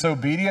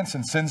disobedience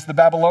and sends the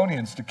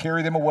Babylonians to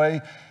carry them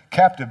away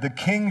captive. The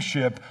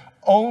kingship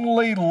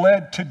only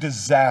led to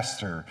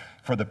disaster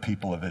for the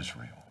people of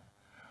Israel.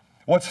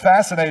 What's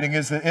fascinating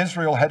is that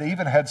Israel had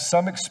even had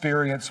some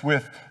experience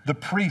with the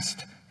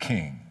priest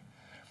king.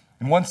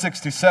 In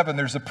 167,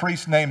 there's a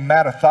priest named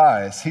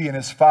Mattathias. He and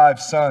his 5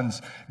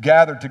 sons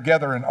gathered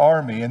together an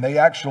army, and they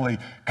actually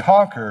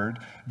conquered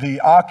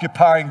the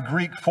occupying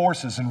Greek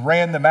forces and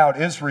ran them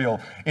out. Israel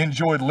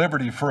enjoyed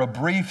liberty for a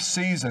brief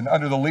season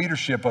under the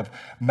leadership of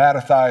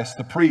Mattathias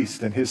the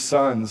priest and his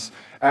sons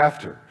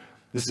after.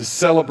 This is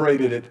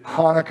celebrated at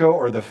Hanukkah,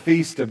 or the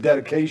Feast of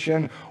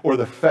Dedication, or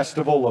the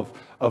Festival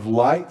of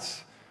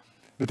Lights.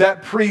 But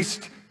that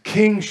priest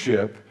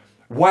kingship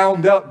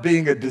wound up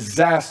being a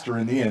disaster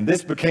in the end.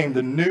 This became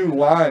the new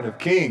line of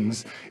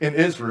kings in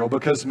Israel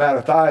because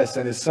Mattathias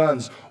and his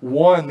sons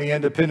won the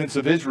independence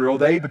of Israel.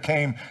 They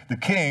became the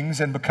kings,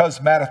 and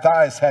because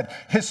Mattathias had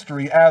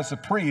history as a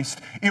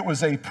priest, it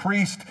was a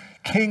priest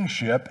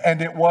kingship,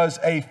 and it was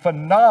a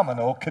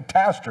phenomenal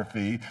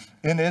catastrophe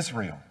in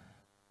Israel.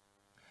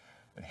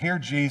 But here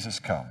Jesus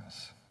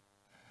comes,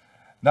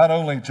 not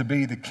only to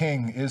be the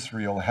king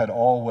Israel had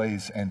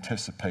always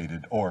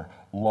anticipated or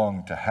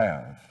longed to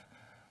have,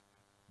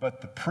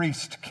 but the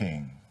priest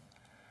king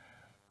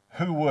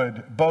who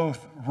would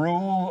both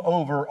rule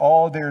over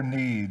all their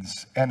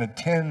needs and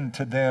attend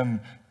to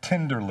them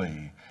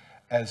tenderly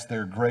as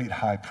their great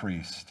high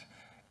priest,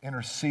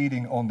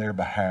 interceding on their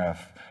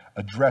behalf,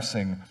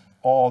 addressing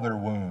all their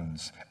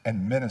wounds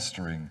and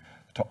ministering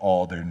to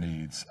all their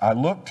needs. I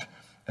looked,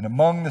 and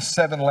among the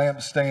 7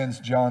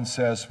 lampstands, John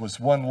says, was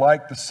one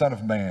like the Son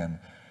of Man,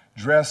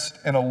 dressed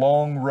in a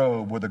long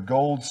robe with a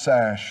gold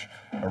sash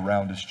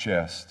around his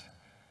chest.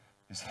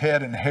 His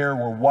head and hair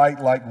were white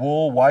like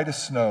wool, white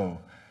as snow,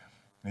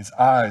 and his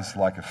eyes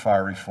like a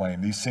fiery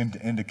flame. These seem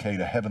to indicate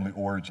a heavenly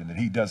origin, that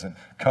he doesn't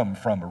come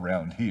from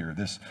around here.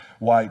 This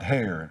white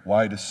hair,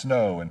 white as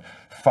snow, and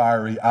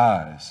fiery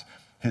eyes.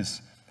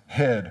 His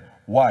head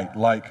white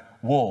like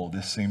wool.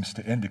 This seems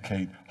to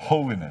indicate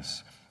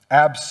holiness,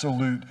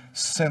 absolute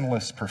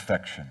sinless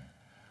perfection.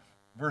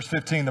 Verse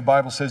 15, the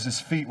Bible says his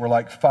feet were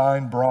like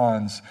fine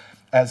bronze,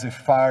 as if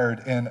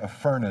fired in a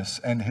furnace,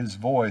 and his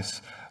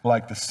voice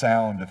like the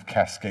sound of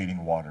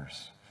cascading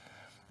waters.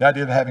 The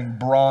idea of having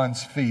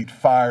bronze feet,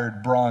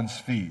 fired bronze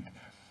feet,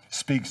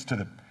 speaks to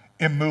the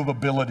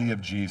immovability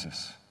of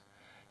Jesus.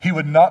 He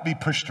would not be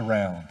pushed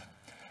around.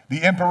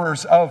 The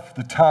emperors of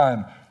the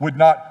time would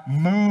not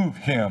move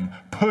him,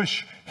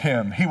 push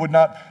him. He would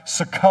not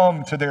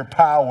succumb to their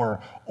power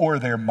or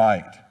their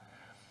might.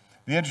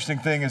 The interesting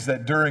thing is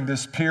that during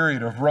this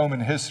period of Roman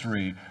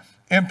history,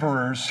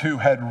 emperors who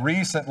had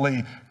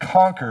recently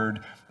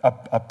conquered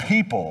a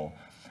people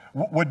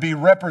would be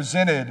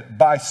represented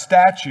by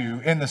statue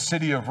in the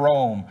city of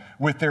Rome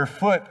with their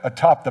foot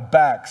atop the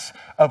backs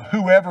of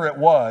whoever it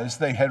was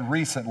they had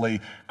recently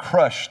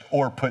crushed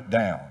or put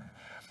down.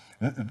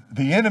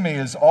 The enemy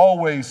is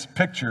always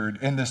pictured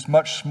in this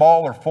much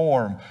smaller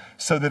form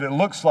so that it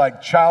looks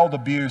like child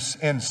abuse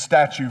in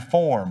statue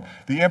form.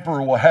 The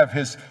emperor will have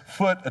his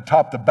foot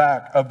atop the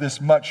back of this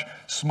much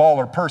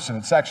smaller person.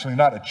 It's actually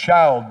not a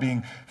child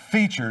being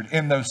featured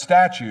in those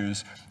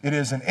statues. It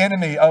is an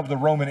enemy of the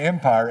Roman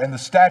Empire, and the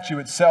statue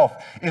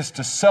itself is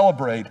to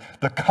celebrate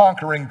the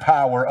conquering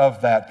power of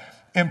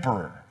that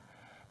emperor.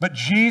 But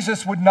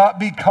Jesus would not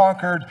be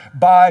conquered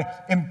by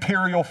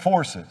imperial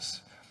forces.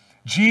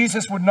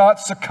 Jesus would not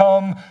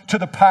succumb to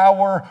the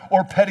power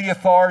or petty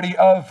authority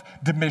of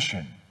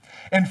Domitian.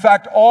 In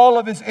fact, all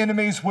of his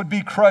enemies would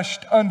be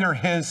crushed under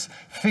his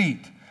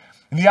feet.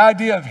 And the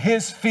idea of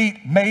his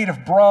feet made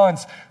of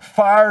bronze,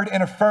 fired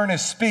in a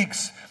furnace,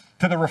 speaks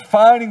to the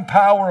refining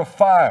power of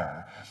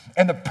fire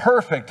and the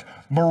perfect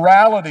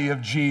morality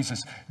of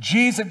Jesus.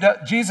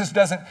 Jesus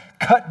doesn't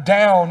cut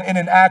down in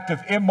an act of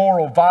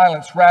immoral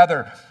violence.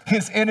 Rather,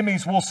 his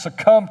enemies will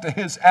succumb to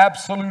his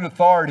absolute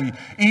authority,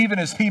 even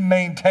as he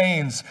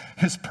maintains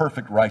his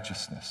perfect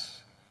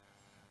righteousness.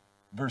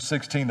 Verse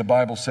 16, the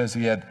Bible says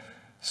he had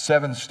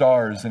 7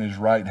 stars in his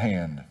right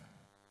hand.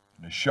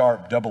 And a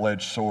sharp,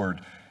 double-edged sword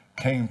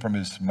came from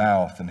his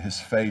mouth, and his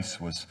face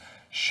was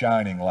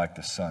shining like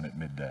the sun at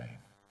midday.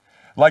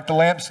 Like the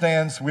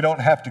lampstands, we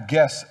don't have to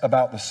guess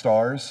about the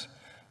stars.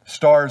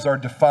 Stars are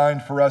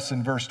defined for us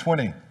in verse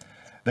 20.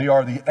 They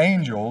are the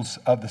angels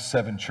of the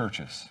 7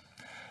 churches.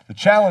 The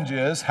challenge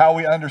is how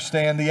we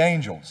understand the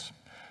angels,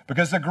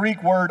 because the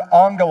Greek word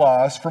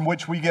angelos, from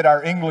which we get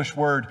our English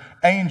word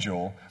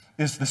angel,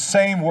 is the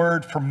same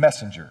word for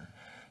messenger.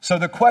 So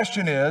the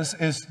question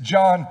is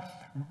John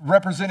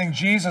representing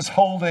Jesus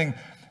holding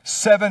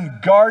 7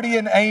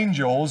 guardian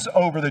angels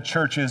over the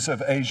churches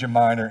of Asia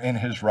Minor in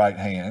his right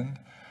hand?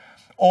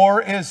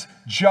 Or is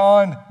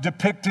John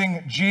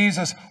depicting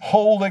Jesus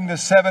holding the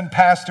 7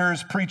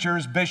 pastors,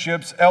 preachers,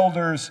 bishops,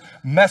 elders,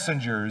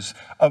 messengers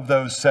of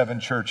those 7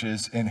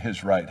 churches in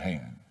his right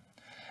hand?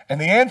 And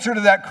the answer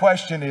to that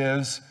question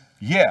is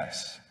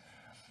yes.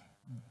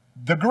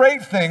 The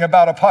great thing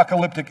about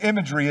apocalyptic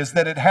imagery is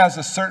that it has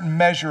a certain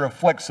measure of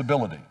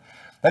flexibility.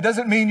 That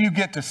doesn't mean you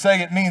get to say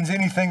it means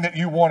anything that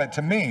you want it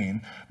to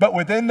mean, but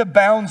within the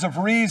bounds of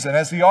reason,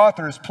 as the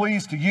author is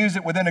pleased to use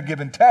it within a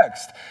given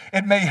text,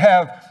 it may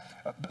have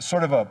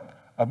sort of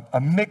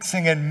a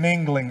mixing and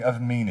mingling of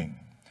meaning.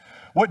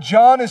 What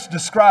John is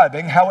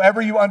describing,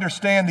 however you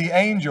understand the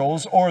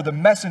angels or the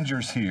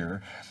messengers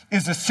here,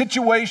 is a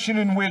situation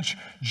in which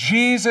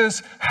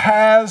Jesus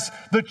has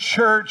the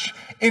church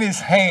in his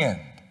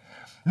hand.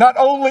 Not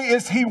only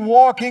is he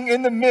walking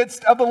in the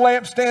midst of the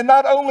lampstand,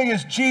 not only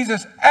is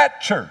Jesus at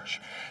church,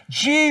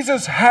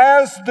 Jesus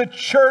has the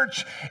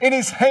church in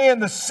his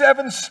hand. The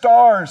 7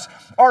 stars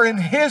are in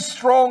his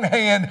strong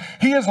hand.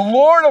 He is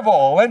Lord of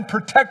all and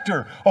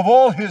protector of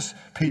all his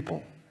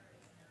people.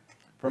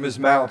 From his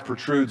mouth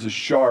protrudes a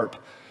sharp,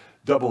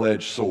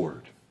 double-edged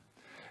sword.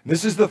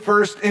 This is the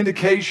first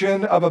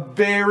indication of a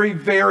very,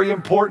 very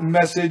important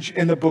message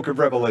in the book of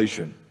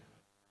Revelation.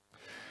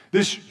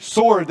 This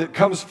sword that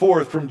comes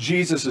forth from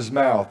Jesus'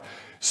 mouth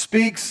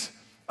speaks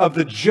of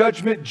the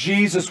judgment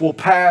Jesus will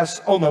pass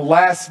on the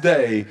last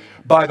day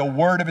by the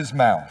word of his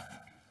mouth.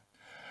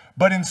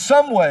 But in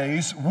some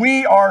ways,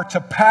 we are to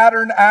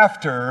pattern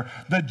after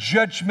the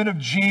judgment of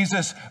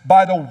Jesus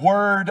by the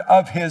word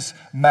of his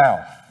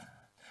mouth.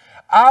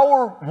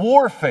 Our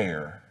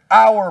warfare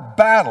our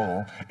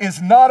battle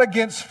is not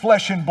against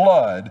flesh and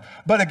blood,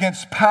 but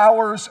against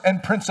powers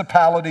and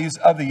principalities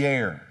of the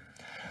air.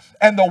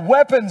 And the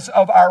weapons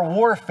of our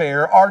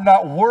warfare are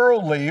not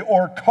worldly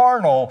or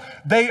carnal,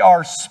 they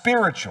are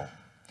spiritual.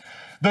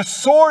 The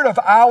sword of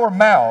our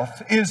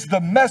mouth is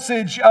the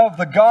message of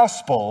the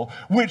gospel,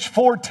 which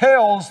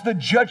foretells the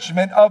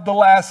judgment of the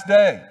last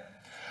day.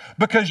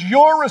 Because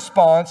your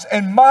response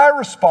and my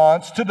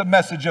response to the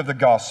message of the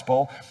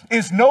gospel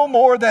is no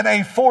more than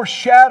a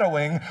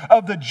foreshadowing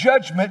of the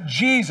judgment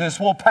Jesus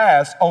will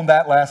pass on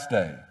that last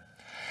day.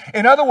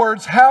 In other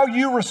words, how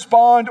you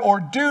respond or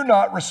do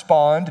not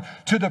respond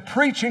to the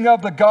preaching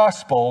of the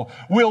gospel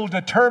will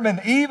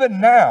determine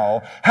even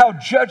now how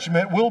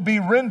judgment will be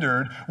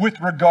rendered with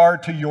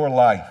regard to your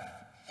life.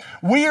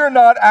 We are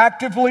not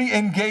actively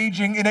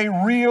engaging in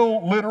a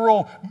real,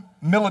 literal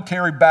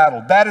military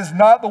battle. That is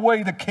not the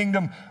way the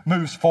kingdom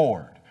moves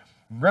forward.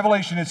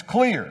 Revelation is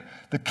clear.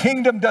 The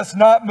kingdom does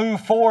not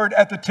move forward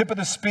at the tip of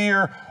the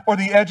spear or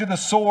the edge of the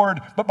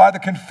sword, but by the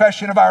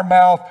confession of our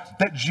mouth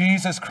that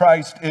Jesus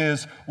Christ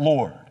is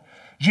Lord.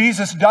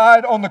 Jesus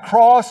died on the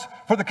cross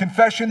for the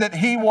confession that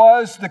he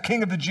was the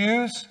King of the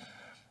Jews.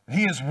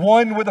 He is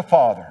one with the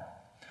Father.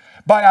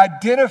 By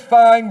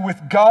identifying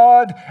with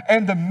God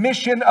and the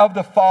mission of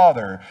the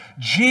Father,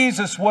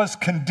 Jesus was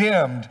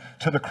condemned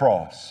to the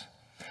cross.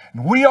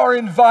 And we are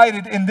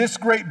invited in this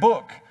great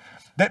book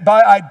that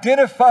by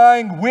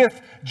identifying with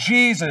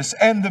Jesus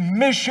and the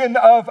mission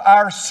of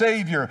our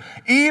Savior,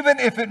 even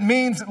if it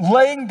means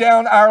laying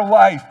down our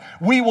life,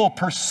 we will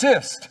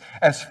persist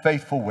as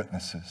faithful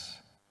witnesses.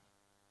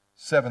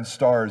 7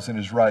 stars in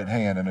his right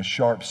hand and a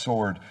sharp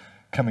sword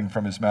coming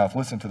from his mouth.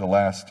 Listen to the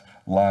last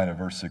line of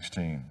verse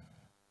 16.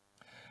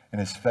 And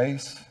his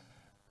face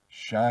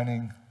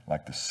shining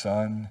like the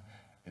sun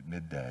at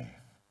midday.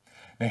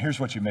 Now here's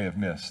what you may have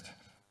missed.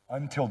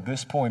 Until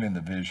this point in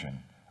the vision,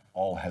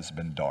 all has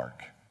been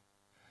dark.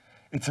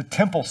 It's a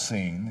temple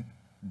scene.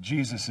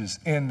 Jesus is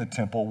in the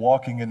temple,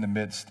 walking in the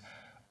midst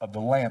of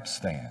the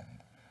lampstand.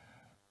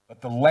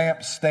 But the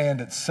lampstand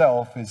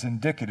itself is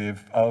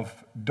indicative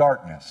of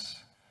darkness.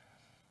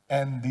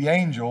 And the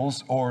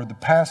angels, or the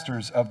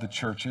pastors of the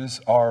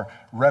churches, are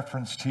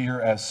referenced here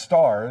as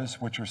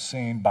stars, which are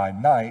seen by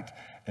night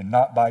and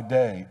not by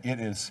day. It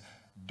is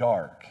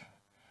dark.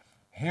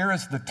 Here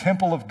is the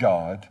temple of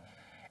God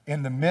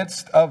in the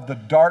midst of the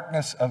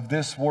darkness of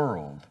this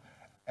world.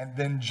 And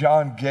then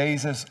John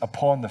gazes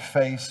upon the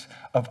face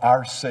of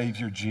our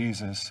Savior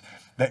Jesus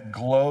that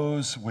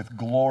glows with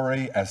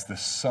glory as the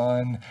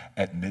sun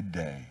at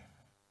midday.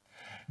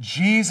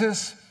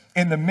 Jesus,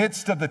 in the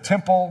midst of the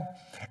temple,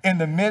 in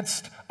the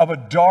midst of a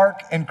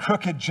dark and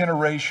crooked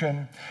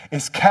generation,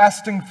 is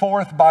casting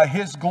forth by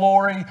his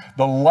glory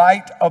the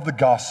light of the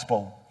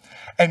gospel.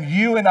 And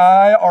you and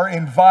I are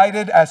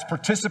invited as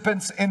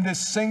participants in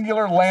this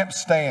singular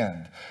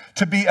lampstand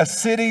to be a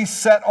city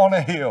set on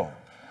a hill,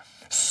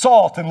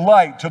 salt and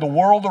light to the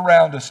world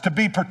around us, to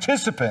be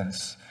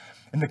participants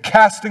in the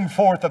casting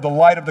forth of the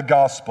light of the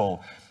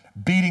gospel,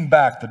 beating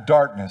back the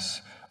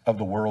darkness of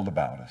the world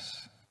about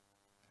us.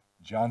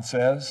 John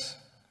says,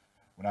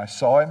 when I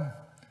saw him,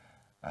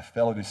 I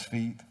fell at his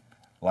feet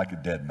like a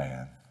dead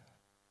man.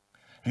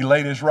 He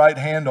laid his right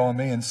hand on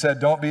me and said,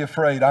 don't be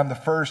afraid. I'm the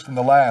first and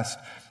the last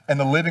and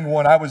the living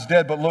one. I was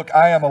dead, but look,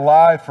 I am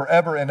alive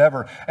forever and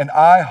ever, and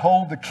I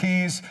hold the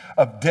keys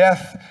of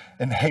death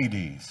and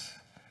Hades.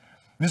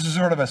 This is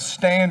sort of a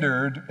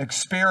standard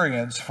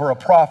experience for a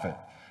prophet.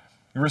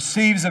 He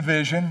receives a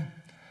vision.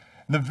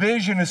 The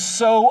vision is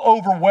so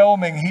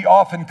overwhelming, he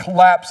often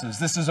collapses.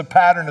 This is a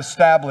pattern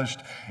established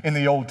in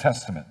the Old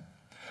Testament.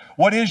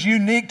 What is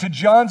unique to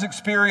John's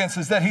experience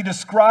is that he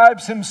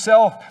describes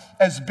himself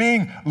as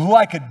being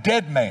like a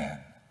dead man.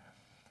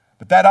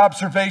 But that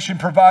observation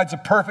provides a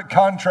perfect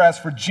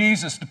contrast for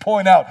Jesus to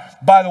point out,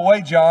 by the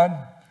way, John,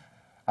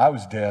 I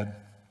was dead,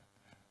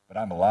 but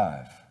I'm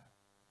alive,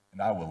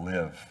 and I will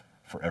live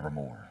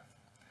forevermore.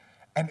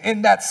 And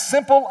in that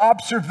simple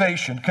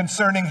observation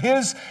concerning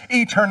his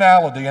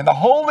eternality and the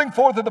holding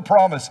forth of the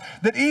promise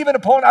that even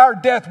upon our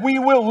death we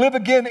will live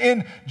again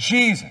in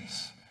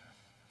Jesus,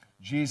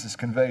 Jesus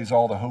conveys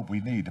all the hope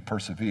we need to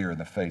persevere in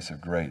the face of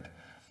great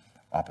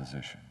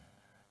opposition.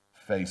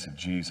 The face of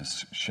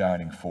Jesus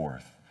shining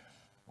forth,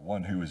 the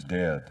one who is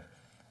dead,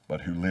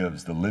 but who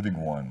lives, the living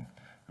one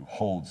who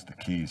holds the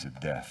keys of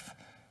death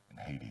and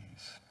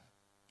Hades.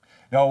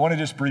 Now, I want to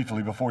just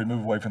briefly, before we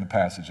move away from the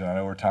passage, and I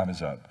know our time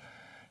is up,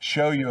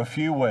 show you a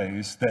few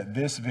ways that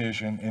this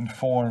vision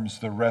informs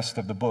the rest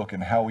of the book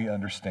and how we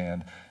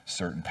understand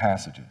certain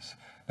passages.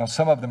 Now,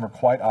 some of them are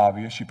quite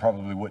obvious. You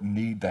probably wouldn't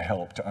need the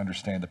help to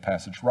understand the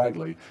passage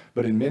rightly,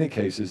 but in many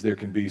cases, there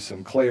can be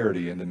some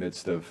clarity in the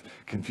midst of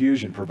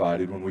confusion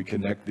provided when we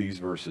connect these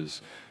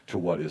verses to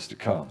what is to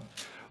come.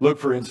 Look,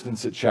 for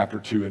instance, at chapter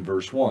 2 and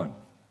verse 1.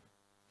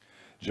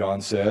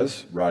 John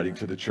says, writing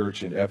to the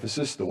church in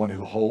Ephesus, the one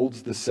who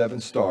holds the 7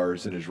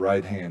 stars in his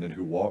right hand and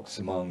who walks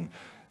among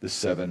the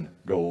 7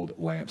 gold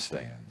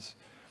lampstands.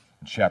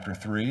 In chapter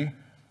 3,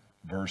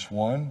 Verse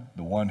 1,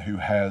 the one who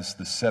has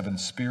the seven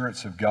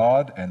spirits of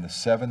God and the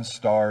seven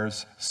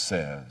stars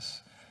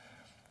says.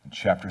 In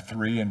chapter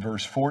 3 and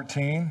verse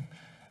 14,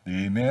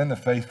 the Amen, the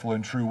faithful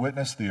and true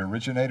witness, the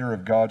originator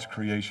of God's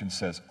creation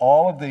says.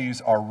 All of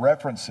these are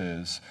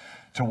references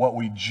to what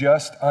we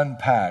just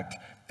unpacked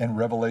in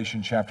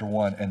Revelation chapter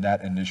 1 and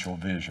that initial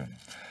vision.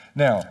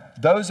 Now,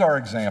 those are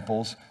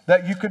examples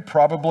that you could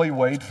probably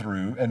wade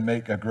through and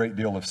make a great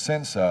deal of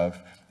sense of,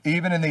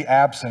 even in the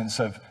absence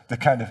of the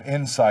kind of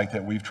insight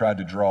that we've tried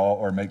to draw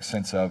or make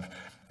sense of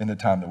in the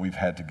time that we've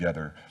had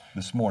together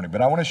this morning.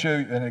 But I want to show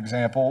you an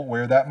example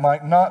where that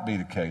might not be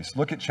the case.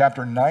 Look at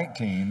chapter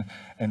 19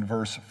 and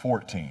verse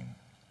 14.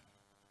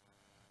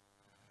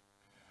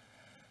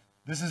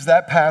 This is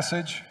that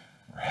passage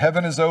where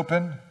heaven is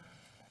open.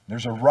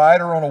 There's a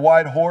rider on a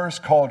white horse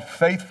called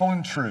Faithful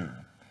and True.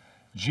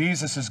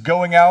 Jesus is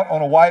going out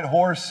on a white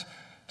horse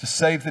to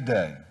save the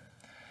day.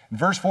 And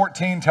verse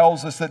 14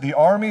 tells us that the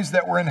armies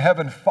that were in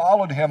heaven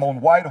followed him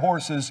on white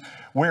horses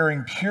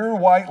wearing pure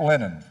white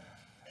linen.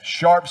 A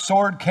sharp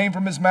sword came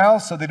from his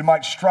mouth so that he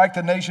might strike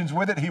the nations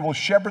with it. He will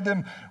shepherd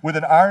them with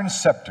an iron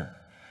scepter.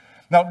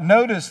 Now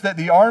notice that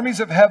the armies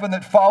of heaven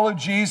that followed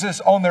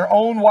Jesus on their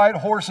own white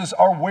horses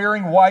are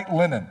wearing white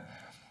linen.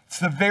 It's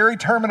the very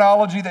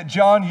terminology that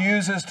John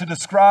uses to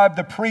describe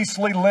the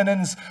priestly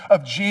linens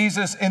of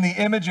Jesus in the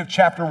image of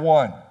chapter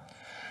 1.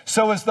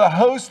 So as the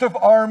host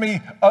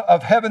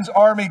of heaven's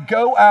army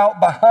go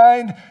out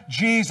behind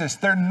Jesus,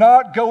 they're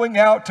not going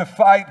out to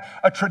fight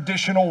a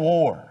traditional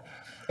war.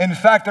 In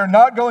fact, they're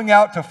not going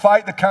out to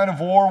fight the kind of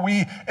war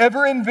we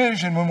ever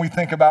envision when we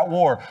think about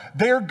war.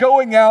 They're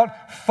going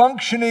out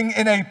functioning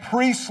in a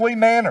priestly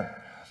manner,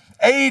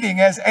 aiding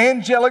as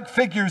angelic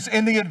figures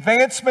in the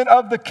advancement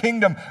of the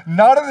kingdom,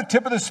 not at the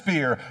tip of the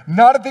spear,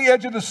 not at the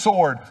edge of the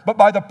sword, but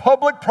by the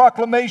public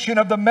proclamation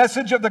of the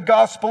message of the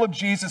gospel of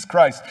Jesus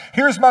Christ.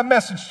 Here's my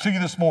message to you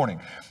this morning.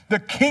 The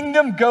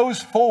kingdom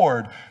goes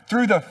forward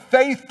through the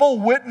faithful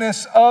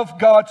witness of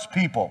God's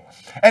people.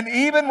 And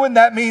even when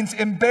that means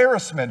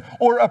embarrassment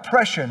or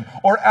oppression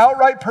or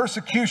outright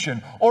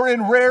persecution or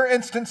in rare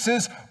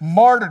instances,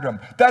 martyrdom,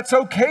 that's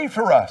okay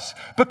for us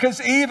because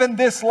even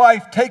this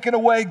life taken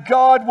away,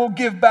 God will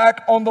give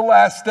back on the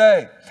last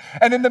day.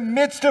 And in the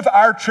midst of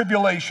our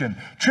tribulation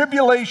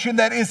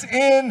that is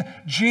in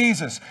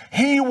Jesus,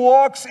 he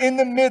walks in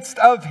the midst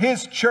of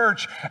his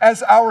church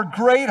as our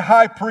great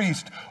high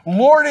priest,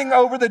 lording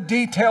over the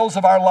details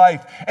of our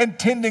life and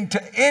tending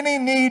to any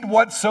need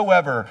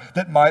whatsoever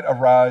that might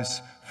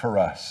arise for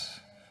us.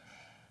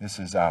 This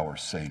is our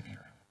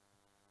Savior.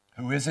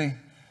 Who is he?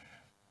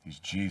 He's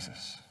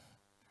Jesus.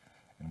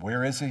 And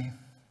where is he?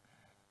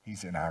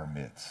 He's in our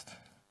midst.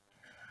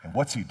 And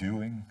what's he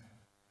doing?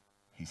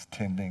 He's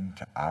tending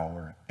to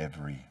our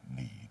every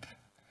need.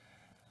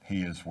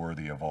 He is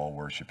worthy of all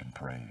worship and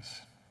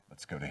praise.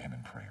 Let's go to him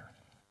in prayer.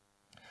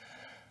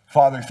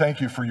 Father,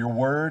 thank you for your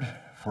word,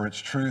 for its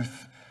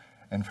truth,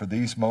 and for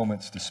these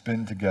moments to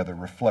spend together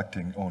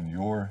reflecting on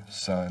your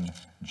Son,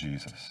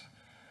 Jesus.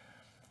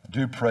 I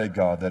do pray,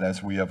 God, that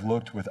as we have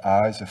looked with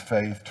eyes of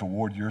faith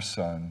toward your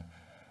Son,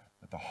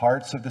 that the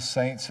hearts of the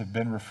saints have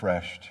been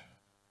refreshed.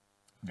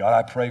 God,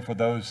 I pray for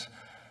those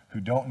who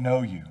don't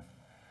know you,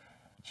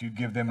 that you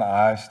give them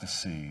eyes to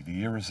see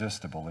the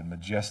irresistible and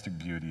majestic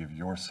beauty of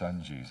your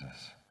Son,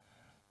 Jesus.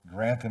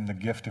 Grant them the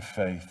gift of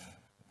faith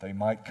that they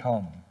might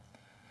come.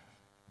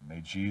 May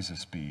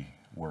Jesus be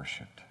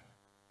worshiped.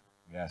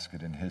 We ask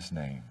it in his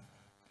name.